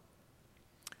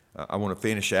 I want to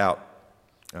finish out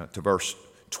to verse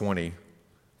 20.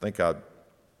 Let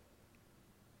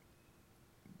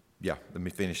me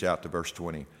finish out to verse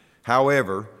 20.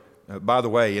 However, by the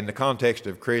way, in the context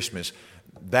of Christmas,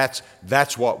 that's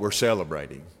what we're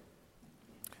celebrating.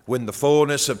 When the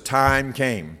fullness of time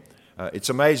came. It's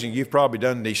amazing, you've probably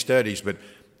done these studies, but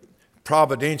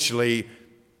providentially,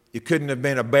 it couldn't have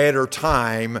been a better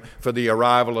time for the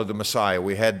arrival of the Messiah.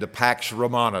 We had the Pax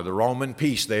Romana, the Roman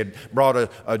peace. They had brought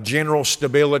a general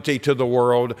stability to the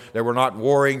world. There were not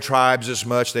warring tribes as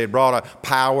much. They had brought a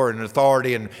power and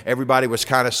authority, and everybody was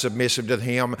kind of submissive to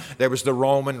him. There was the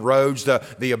Roman roads,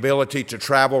 the ability to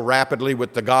travel rapidly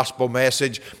with the gospel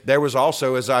message. There was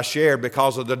also, as I shared,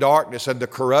 because of the darkness and the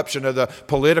corruption of the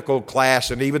political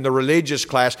class and even the religious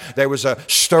class, there was a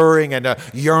stirring and a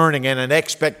yearning and an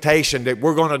expectation that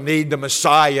we're going to need the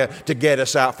Messiah to get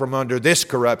us out from under this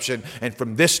corruption and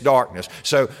from this darkness.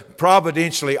 So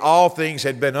providentially, all things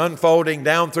had been unfolding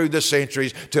down through the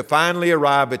centuries to finally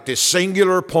arrive at this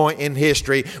singular point in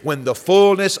history when the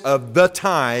fullness of the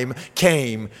time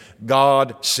came.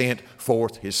 God sent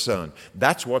forth His Son.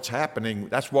 That's what's happening.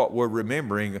 That's what we're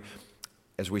remembering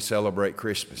as we celebrate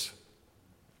Christmas.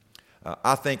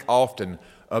 I think often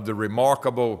of the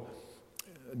remarkable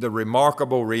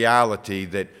reality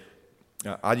that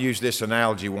I used this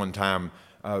analogy one time.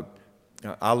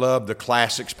 I love the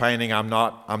classics painting. I'm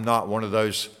not one of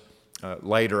those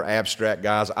later abstract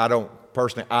guys. I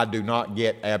do not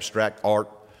get abstract art.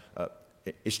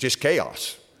 It's just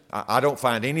chaos. I don't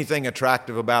find anything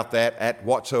attractive about that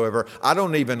whatsoever. I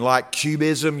don't even like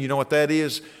cubism. You know what that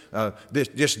is?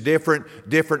 Just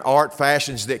different art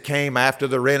fashions that came after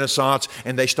the Renaissance,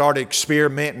 and they started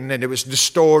experimenting, and it was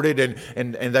distorted,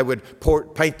 and they would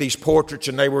paint these portraits,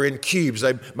 and they were in cubes.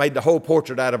 They made the whole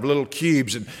portrait out of little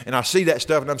cubes, and I see that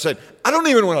stuff, and I'm saying, I don't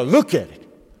even want to look at it.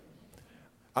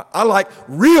 I like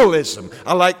realism.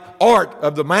 I like art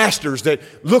of the masters that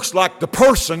looks like the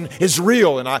person is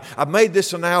real, and I've made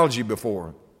this analogy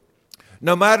before.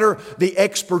 No matter the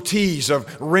expertise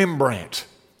of Rembrandt,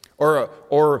 or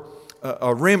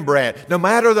a Rembrandt, no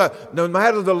matter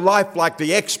the lifelike,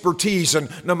 the expertise, and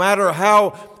no matter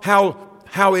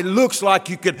how it looks like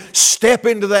you could step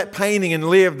into that painting and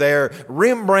live there,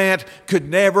 Rembrandt could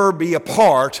never be a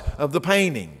part of the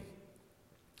painting.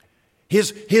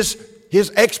 His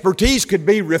expertise could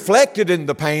be reflected in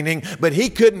the painting, but he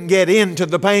couldn't get into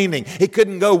the painting. He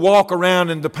couldn't go walk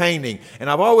around in the painting. And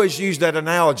I've always used that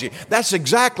analogy. That's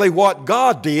exactly what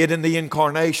God did in the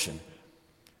incarnation.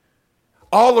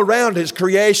 All around His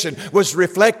creation was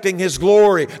reflecting His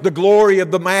glory, the glory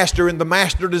of the Master and the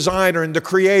Master Designer and the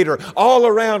Creator. All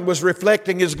around was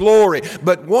reflecting His glory.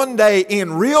 But one day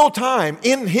in real time,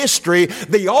 in history,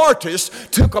 the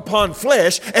artist took upon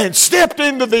flesh and stepped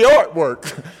into the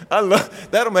artwork.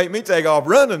 That'll make me take off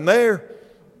running there.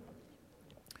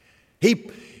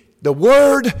 The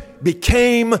Word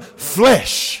became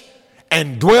flesh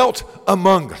and dwelt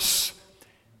among us.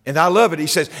 And I love it. He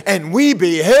says, and we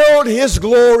beheld His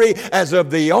glory as of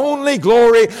the only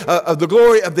glory, of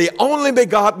the only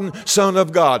begotten Son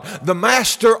of God. The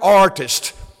master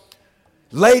artist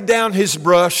laid down his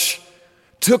brush,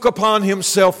 took upon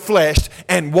himself flesh,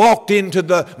 and walked into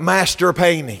the master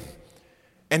painting.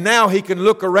 And now he can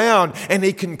look around and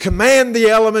he can command the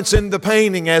elements in the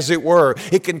painting, as it were.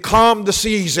 He can calm the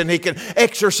seas and he can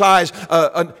exercise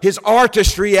his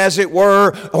artistry, as it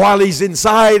were, while he's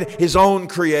inside his own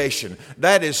creation.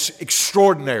 That is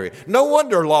extraordinary. No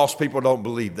wonder lost people don't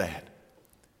believe that.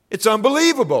 It's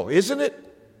unbelievable, isn't it?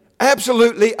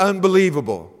 Absolutely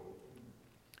unbelievable.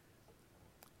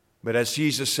 But as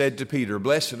Jesus said to Peter,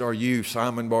 blessed are you,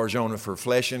 Simon Bar-Jonah, for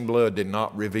flesh and blood did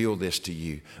not reveal this to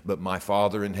you, but my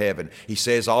Father in heaven. He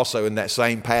says also in that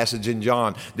same passage in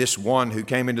John, this one who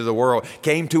came into the world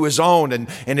came to His own, and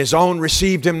His own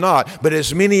received Him not. But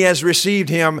as many as received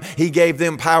Him, He gave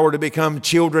them power to become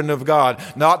children of God.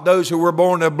 Not those who were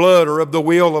born of blood or of the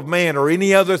will of man or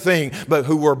any other thing, but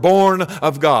who were born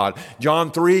of God. John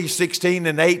 3:16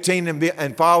 and 18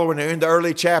 and following in the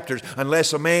early chapters,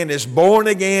 unless a man is born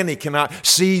again, he cannot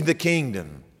see the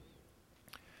kingdom.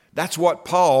 That's what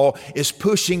Paul is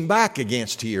pushing back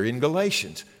against here in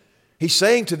Galatians. He's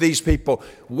saying to these people,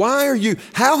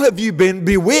 how have you been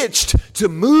bewitched to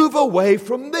move away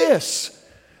from this?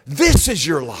 This is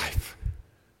your life.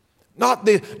 Not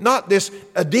this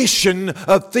addition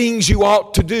of things you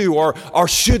ought to do or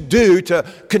should do to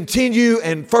continue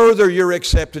and further your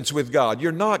acceptance with God.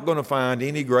 You're not going to find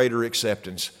any greater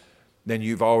acceptance than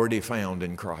you've already found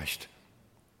in Christ.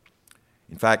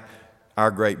 In fact, our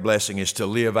great blessing is to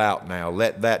live out now.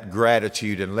 Let that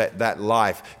gratitude and let that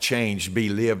life change be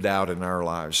lived out in our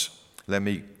lives. Let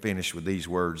me finish with these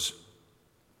words.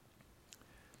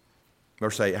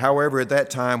 Verse 8, however, at that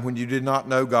time when you did not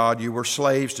know God, you were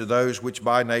slaves to those which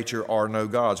by nature are no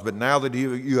gods. But now that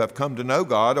you have come to know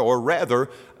God, or rather,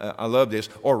 I love this,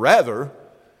 or rather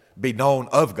be known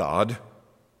of God,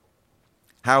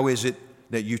 how is it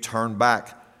that you turn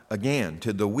back again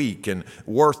to the weak and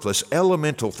worthless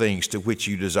elemental things to which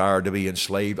you desire to be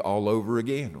enslaved all over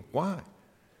again? Why?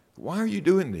 Why are you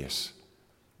doing this?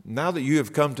 Now that you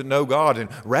have come to know God and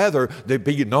rather to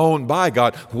be known by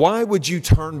God, why would you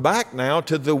turn back now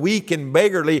to the weak and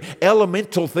beggarly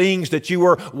elemental things that you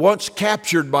were once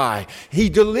captured by? He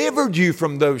delivered you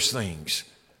from those things.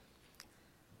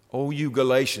 Oh, you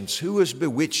Galatians, who has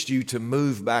bewitched you to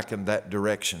move back in that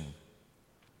direction?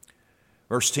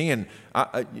 Verse 10,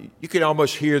 you can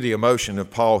almost hear the emotion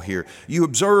of Paul here. You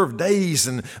observe days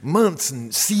and months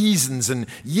and seasons and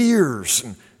years,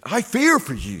 and I fear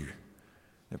for you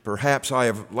that perhaps I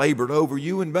have labored over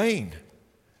you in vain.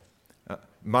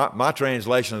 My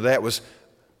translation of that was,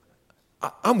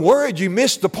 I'm worried you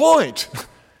missed the point.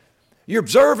 You're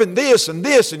observing this,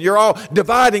 and you're all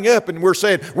dividing up, and we're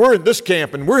saying, we're in this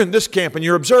camp, and we're in this camp, and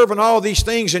you're observing all these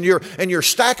things, and you're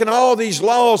stacking all these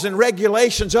laws and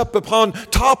regulations up upon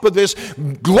top of this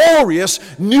glorious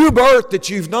new birth that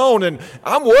you've known, and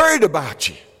I'm worried about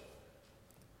you.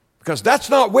 Because that's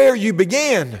not where you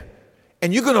began.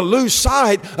 And you're going to lose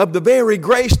sight of the very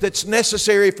grace that's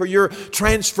necessary for your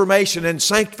transformation and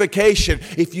sanctification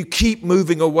if you keep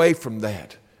moving away from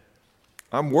that.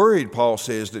 I'm worried, Paul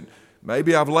says, that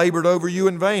maybe I've labored over you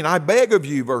in vain. I beg of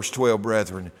you, verse 12,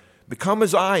 brethren, become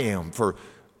as I am, for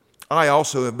I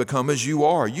also have become as you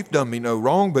are. You've done me no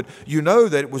wrong, but you know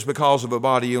that it was because of a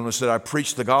body illness that I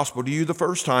preached the gospel to you the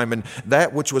first time, and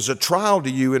that which was a trial to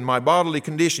you in my bodily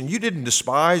condition, you didn't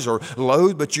despise or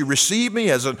loathe, but you received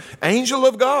me as an angel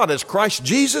of God, as Christ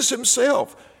Jesus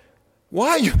himself.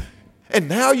 Why? And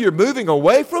now you're moving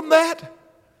away from that?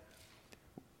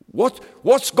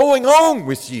 What's going on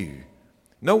with you?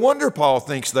 No wonder Paul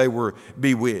thinks they were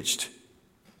bewitched.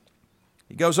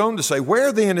 He goes on to say,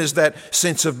 where then is that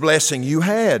sense of blessing you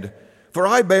had? For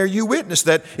I bear you witness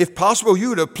that if possible you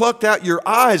would have plucked out your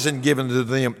eyes and given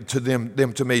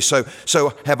them to me. So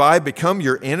have I become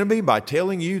your enemy by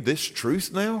telling you this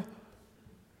truth now?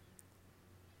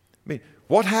 I mean,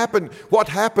 what happened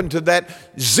to that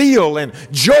zeal and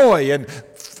joy and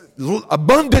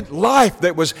abundant life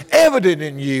that was evident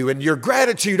in you and your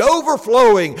gratitude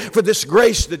overflowing for this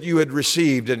grace that you had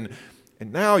received? And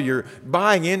now you're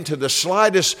buying into the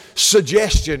slightest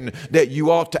suggestion that you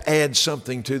ought to add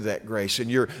something to that grace. And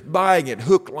you're buying it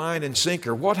hook, line, and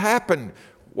sinker. What happened?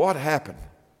 What happened?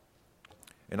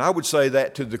 And I would say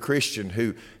that to the Christian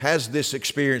who has this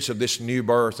experience of this new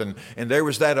birth, and there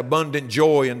was that abundant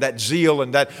joy and that zeal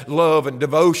and that love and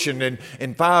devotion,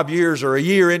 and 5 years or a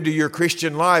year into your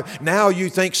Christian life, now you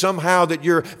think somehow that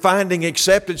you're finding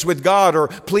acceptance with God or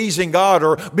pleasing God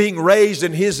or being raised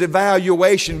in His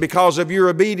evaluation because of your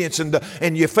obedience,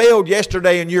 and you failed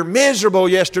yesterday and you're miserable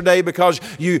yesterday because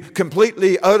you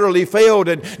completely, utterly failed,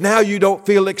 and now you don't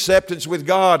feel acceptance with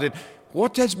God. And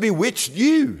what has bewitched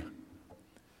you?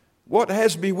 What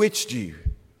has bewitched you?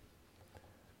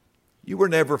 You were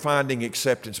never finding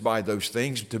acceptance by those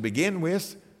things to begin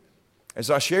with. As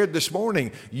I shared this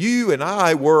morning, you and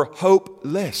I were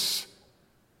hopeless.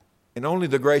 And only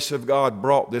the grace of God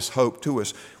brought this hope to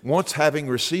us. Once having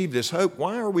received this hope,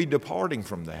 why are we departing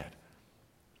from that?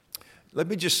 Let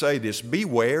me just say this,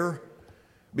 beware.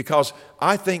 Because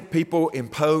I think people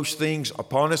impose things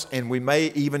upon us, and we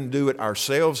may even do it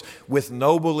ourselves with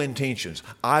noble intentions.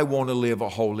 I want to live a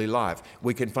holy life.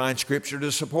 We can find Scripture to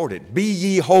support it. Be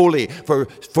ye holy,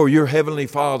 for your heavenly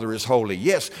Father is holy.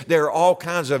 Yes, there are all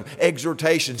kinds of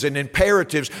exhortations and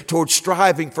imperatives towards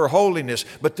striving for holiness,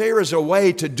 but there is a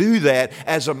way to do that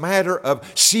as a matter of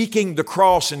seeking the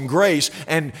cross and grace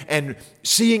and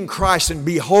seeing Christ and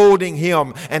beholding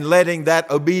Him and letting that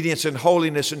obedience and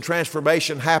holiness and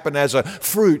transformation happen as a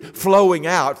fruit flowing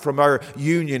out from our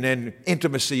union and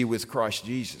intimacy with Christ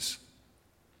Jesus.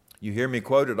 You hear me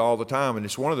quote it all the time, and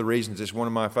it's one of the reasons it's one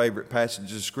of my favorite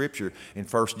passages of Scripture in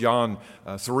 1 John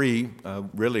 3,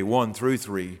 really 1 through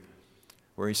 3,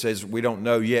 where he says, we don't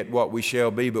know yet what we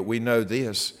shall be, but we know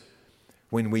this.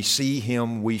 When we see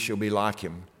him, we shall be like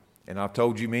him. And I've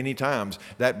told you many times,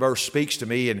 that verse speaks to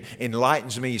me and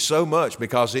enlightens me so much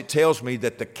because it tells me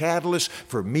that the catalyst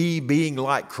for me being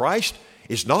like Christ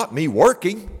is not me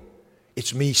working,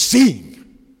 it's me seeing.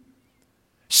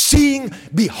 Seeing,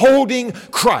 beholding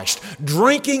Christ,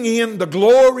 drinking in the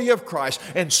glory of Christ,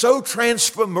 and so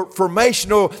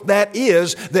transformational that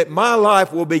is that my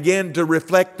life will begin to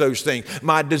reflect those things.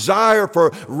 My desire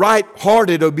for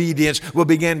right-hearted obedience will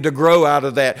begin to grow out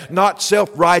of that. Not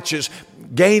self-righteous,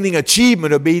 gaining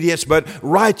achievement obedience, but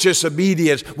righteous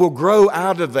obedience will grow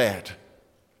out of that.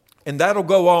 And that'll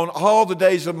go on all the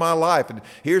days of my life. And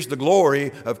here's the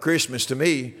glory of Christmas to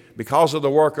me. Because of the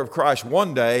work of Christ,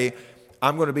 one day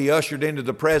I'm going to be ushered into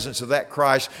the presence of that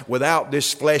Christ without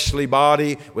this fleshly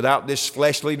body, without this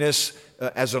fleshliness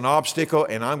as an obstacle,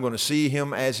 and I'm going to see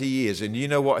him as he is. And you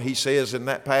know what he says in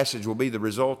that passage will be the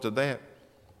result of that?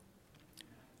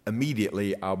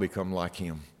 Immediately I'll become like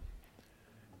him.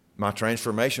 My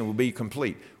transformation will be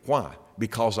complete. Why?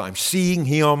 Because I'm seeing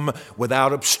him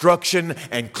without obstruction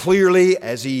and clearly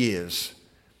as he is.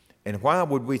 And why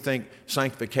would we think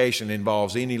sanctification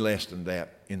involves any less than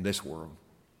that in this world?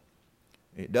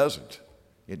 It doesn't.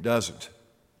 It doesn't.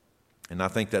 And I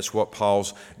think that's what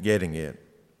Paul's getting at.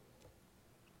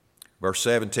 Verse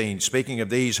 17, speaking of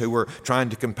these who were trying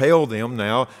to compel them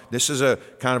now, this is a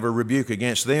kind of a rebuke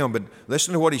against them, but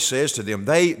listen to what he says to them.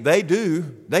 They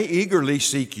eagerly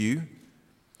seek you,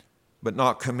 but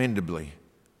not commendably.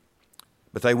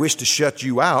 But they wish to shut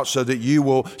you out so that you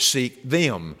will seek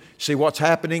them. See what's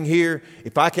happening here?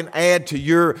 If I can add to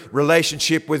your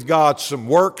relationship with God some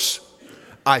works,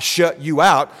 I shut you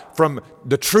out from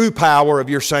the true power of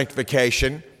your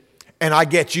sanctification, and I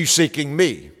get you seeking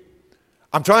me.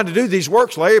 I'm trying to do these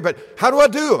works, Larry, but how do I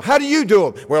do them? How do you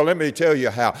do them? Well, let me tell you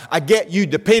how. I get you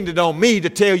dependent on me to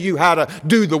tell you how to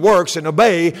do the works and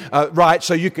obey right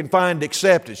so you can find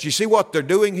acceptance. You see what they're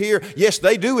doing here? Yes,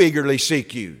 they do eagerly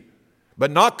seek you,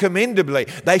 but not commendably.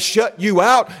 They shut you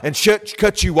out and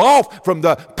cut you off from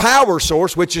the power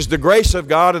source, which is the grace of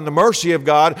God and the mercy of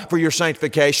God for your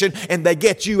sanctification, and they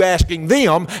get you asking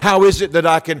them, how is it that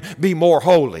I can be more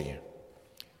holy?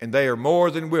 And they are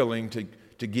more than willing to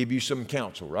give you some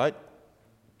counsel, right?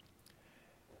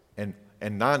 And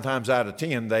 9 times out of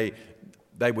 10,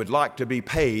 they would like to be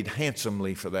paid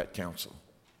handsomely for that counsel.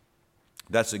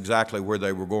 That's exactly where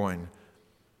they were going.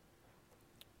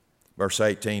 Verse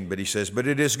 18, but he says, but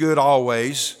it is good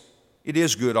always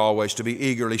to be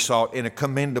eagerly sought in a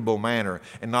commendable manner,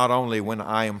 and not only when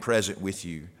I am present with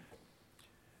you,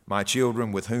 my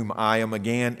children with whom I am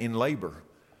again in labor.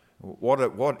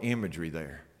 What imagery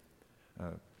there.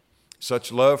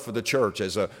 Such love for the church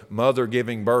as a mother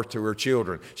giving birth to her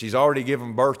children. She's already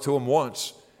given birth to them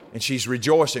once, and she's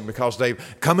rejoicing because they've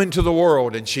come into the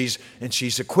world, and she's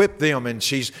equipped them, and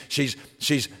she's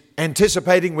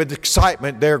anticipating with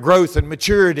excitement their growth and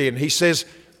maturity. And he says,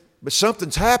 but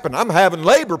something's happened. I'm having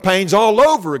labor pains all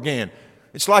over again.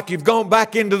 It's like you've gone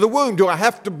back into the womb. Do I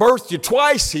have to birth you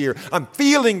twice here? I'm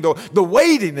feeling the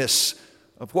weightiness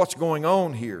of what's going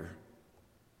on here.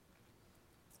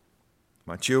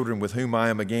 My children with whom I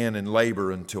am again in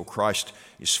labor until Christ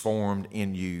is formed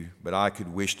in you. But I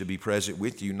could wish to be present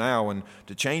with you now and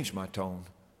to change my tone.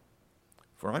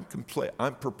 For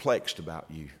I'm perplexed about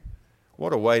you.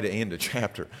 What a way to end a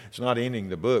chapter. It's not ending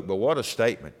the book, but what a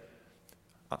statement.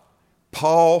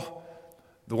 Paul,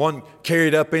 the one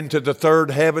carried up into the third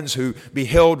heavens who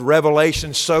beheld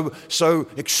revelation so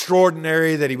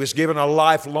extraordinary that he was given a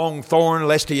lifelong thorn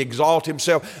lest he exalt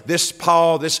himself. This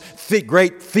Paul, this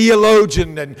great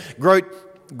theologian and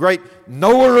great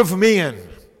knower of men,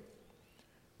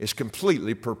 is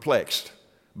completely perplexed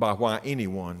by why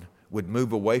anyone would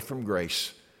move away from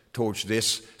grace towards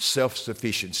this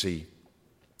self-sufficiency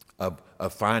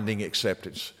of finding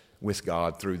acceptance with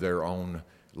God through their own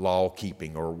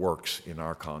law-keeping or works in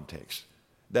our context.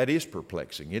 That is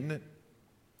perplexing, isn't it?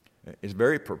 It's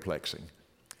very perplexing.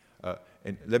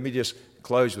 And let me just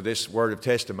close with this word of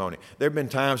testimony. There have been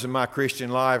times in my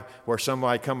Christian life where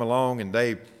somebody come along and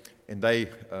the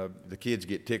kids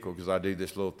get tickled because I do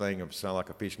this little thing of sound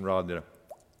like a fishing rod.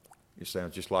 It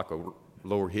sounds just like a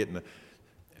lower hitting.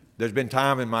 There's been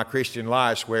time in my Christian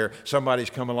life where somebody's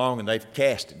come along and they've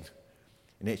casted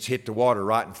and it's hit the water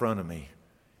right in front of me.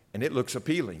 And it looks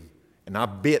appealing, and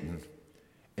I've bitten.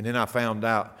 And then I find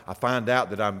out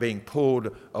that I'm being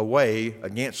pulled away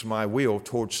against my will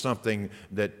towards something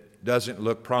that doesn't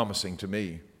look promising to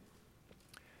me.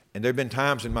 And there have been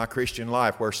times in my Christian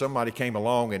life where somebody came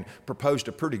along and proposed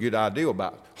a pretty good idea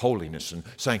about holiness and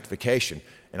sanctification.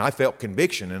 And I felt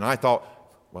conviction, and I thought,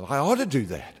 Well, I ought to do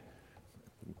that.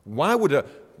 Why would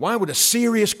a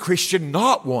serious Christian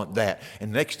not want that?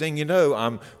 And next thing you know,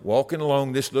 I'm walking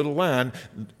along this little line,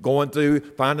 going through,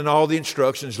 finding all the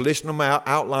instructions, listing them out,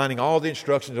 outlining all the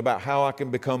instructions about how I can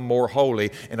become more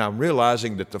holy. And I'm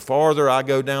realizing that the farther I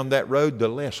go down that road, the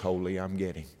less holy I'm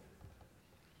getting.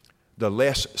 The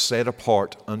less set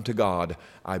apart unto God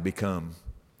I become.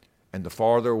 And the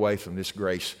farther away from this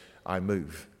grace I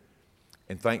move.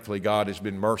 And thankfully, God has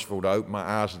been merciful to open my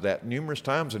eyes to that numerous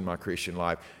times in my Christian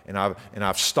life. And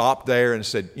I've stopped there and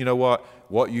said, you know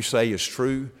what you say is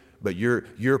true, but you're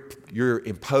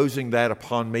imposing that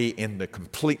upon me in the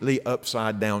completely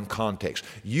upside down context.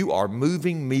 You are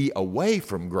moving me away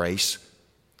from grace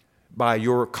by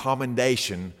your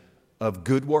commendation of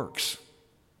good works.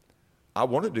 I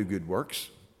want to do good works.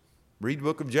 Read the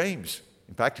book of James.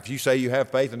 In fact, if you say you have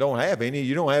faith and don't have any,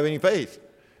 you don't have any faith.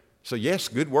 So yes,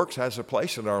 good works has a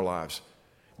place in our lives,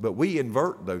 but we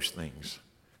invert those things.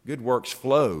 Good works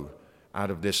flow out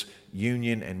of this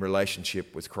union and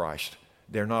relationship with Christ.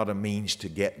 They're not a means to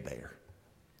get there.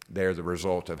 They're the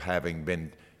result of having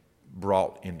been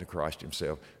brought into Christ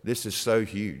himself. This is so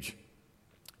huge.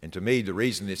 And to me, the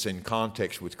reason it's in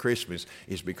context with Christmas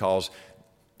is because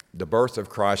the birth of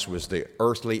Christ was the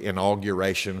earthly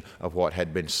inauguration of what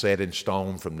had been set in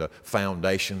stone from the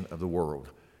foundation of the world.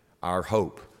 Our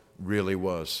hope really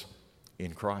was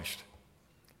in Christ.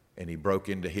 And he broke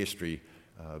into history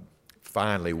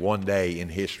finally one day in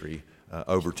history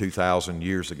over 2,000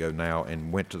 years ago now,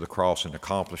 and went to the cross and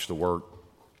accomplished the work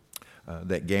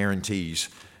that guarantees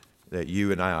that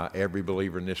you and I, every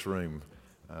believer in this room,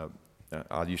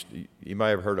 you may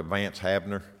have heard of Vance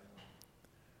Havner.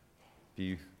 If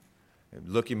you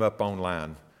look him up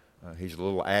online, he's a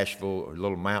little Asheville or a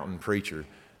little mountain preacher,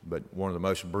 but one of the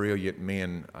most brilliant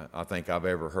men I think I've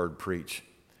ever heard preach.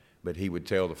 But he would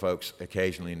tell the folks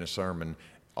occasionally in a sermon,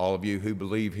 all of you who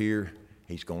believe here,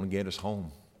 he's going to get us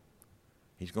home.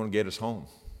 He's going to get us home.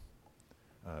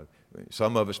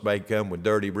 Some of us may come with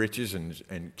dirty breeches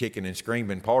and kicking and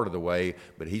screaming part of the way,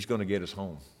 but he's going to get us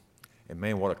home. And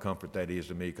man, what a comfort that is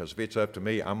to me, because if it's up to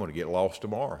me, I'm going to get lost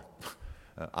tomorrow.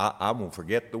 I won't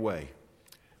forget the way.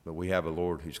 But we have a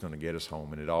Lord who's going to get us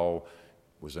home, and it all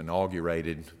was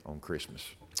inaugurated on Christmas.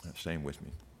 Stand with me.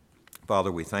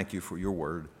 Father, we thank you for your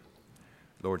word.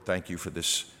 Lord, thank you for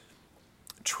this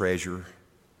treasure.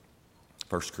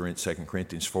 2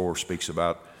 Corinthians 4 speaks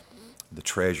about the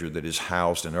treasure that is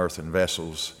housed in earthen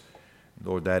vessels.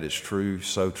 Lord, that is true,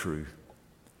 so true.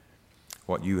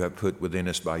 What you have put within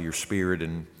us by your Spirit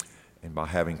and by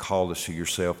having called us to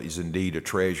yourself is indeed a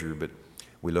treasure, but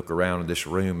we look around in this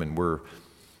room and we're,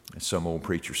 as some old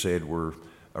preacher said, we're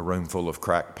a room full of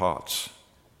cracked pots.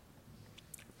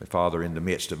 But Father, in the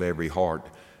midst of every heart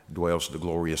dwells the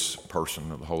glorious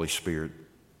person of the Holy Spirit,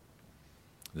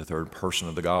 the third person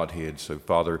of the Godhead. So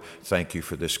Father, thank you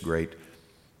for this great,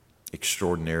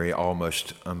 extraordinary,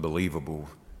 almost unbelievable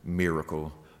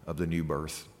miracle of the new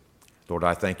birth. Lord,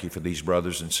 I thank you for these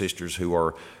brothers and sisters who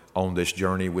are on this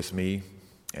journey with me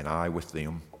and I with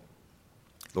them.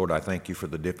 Lord, I thank you for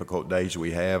the difficult days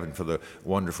we have and for the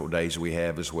wonderful days we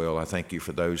have as well. I thank you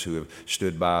for those who have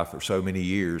stood by for so many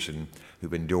years and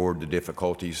who've endured the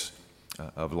difficulties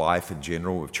of life in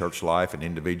general, of church life and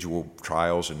individual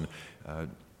trials and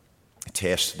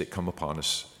tests that come upon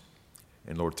us.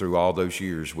 And Lord, through all those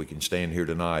years, we can stand here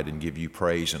tonight and give you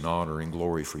praise and honor and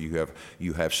glory, for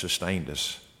you have sustained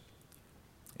us.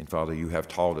 And Father, you have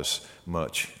taught us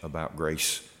much about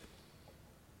grace.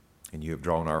 And you have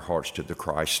drawn our hearts to the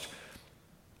Christ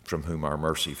from whom our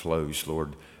mercy flows.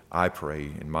 Lord, I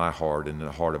pray in my heart and in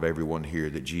the heart of everyone here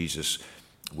that Jesus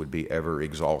would be ever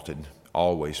exalted,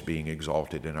 always being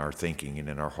exalted in our thinking and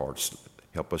in our hearts.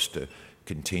 Help us to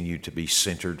continue to be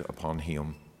centered upon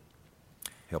him.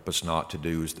 Help us not to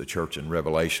do as the church in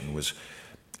Revelation was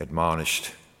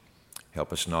admonished.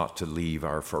 Help us not to leave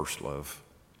our first love.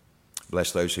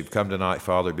 Bless those who've come tonight,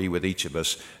 Father. Be with each of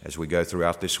us as we go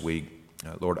throughout this week.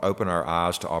 Lord, open our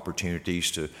eyes to opportunities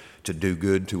to do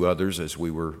good to others, as we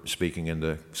were speaking in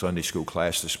the Sunday school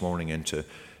class this morning, and to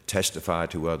testify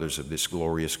to others of this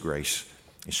glorious grace,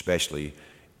 especially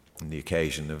in the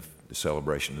occasion of the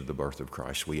celebration of the birth of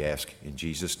Christ. We ask in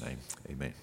Jesus' name, amen.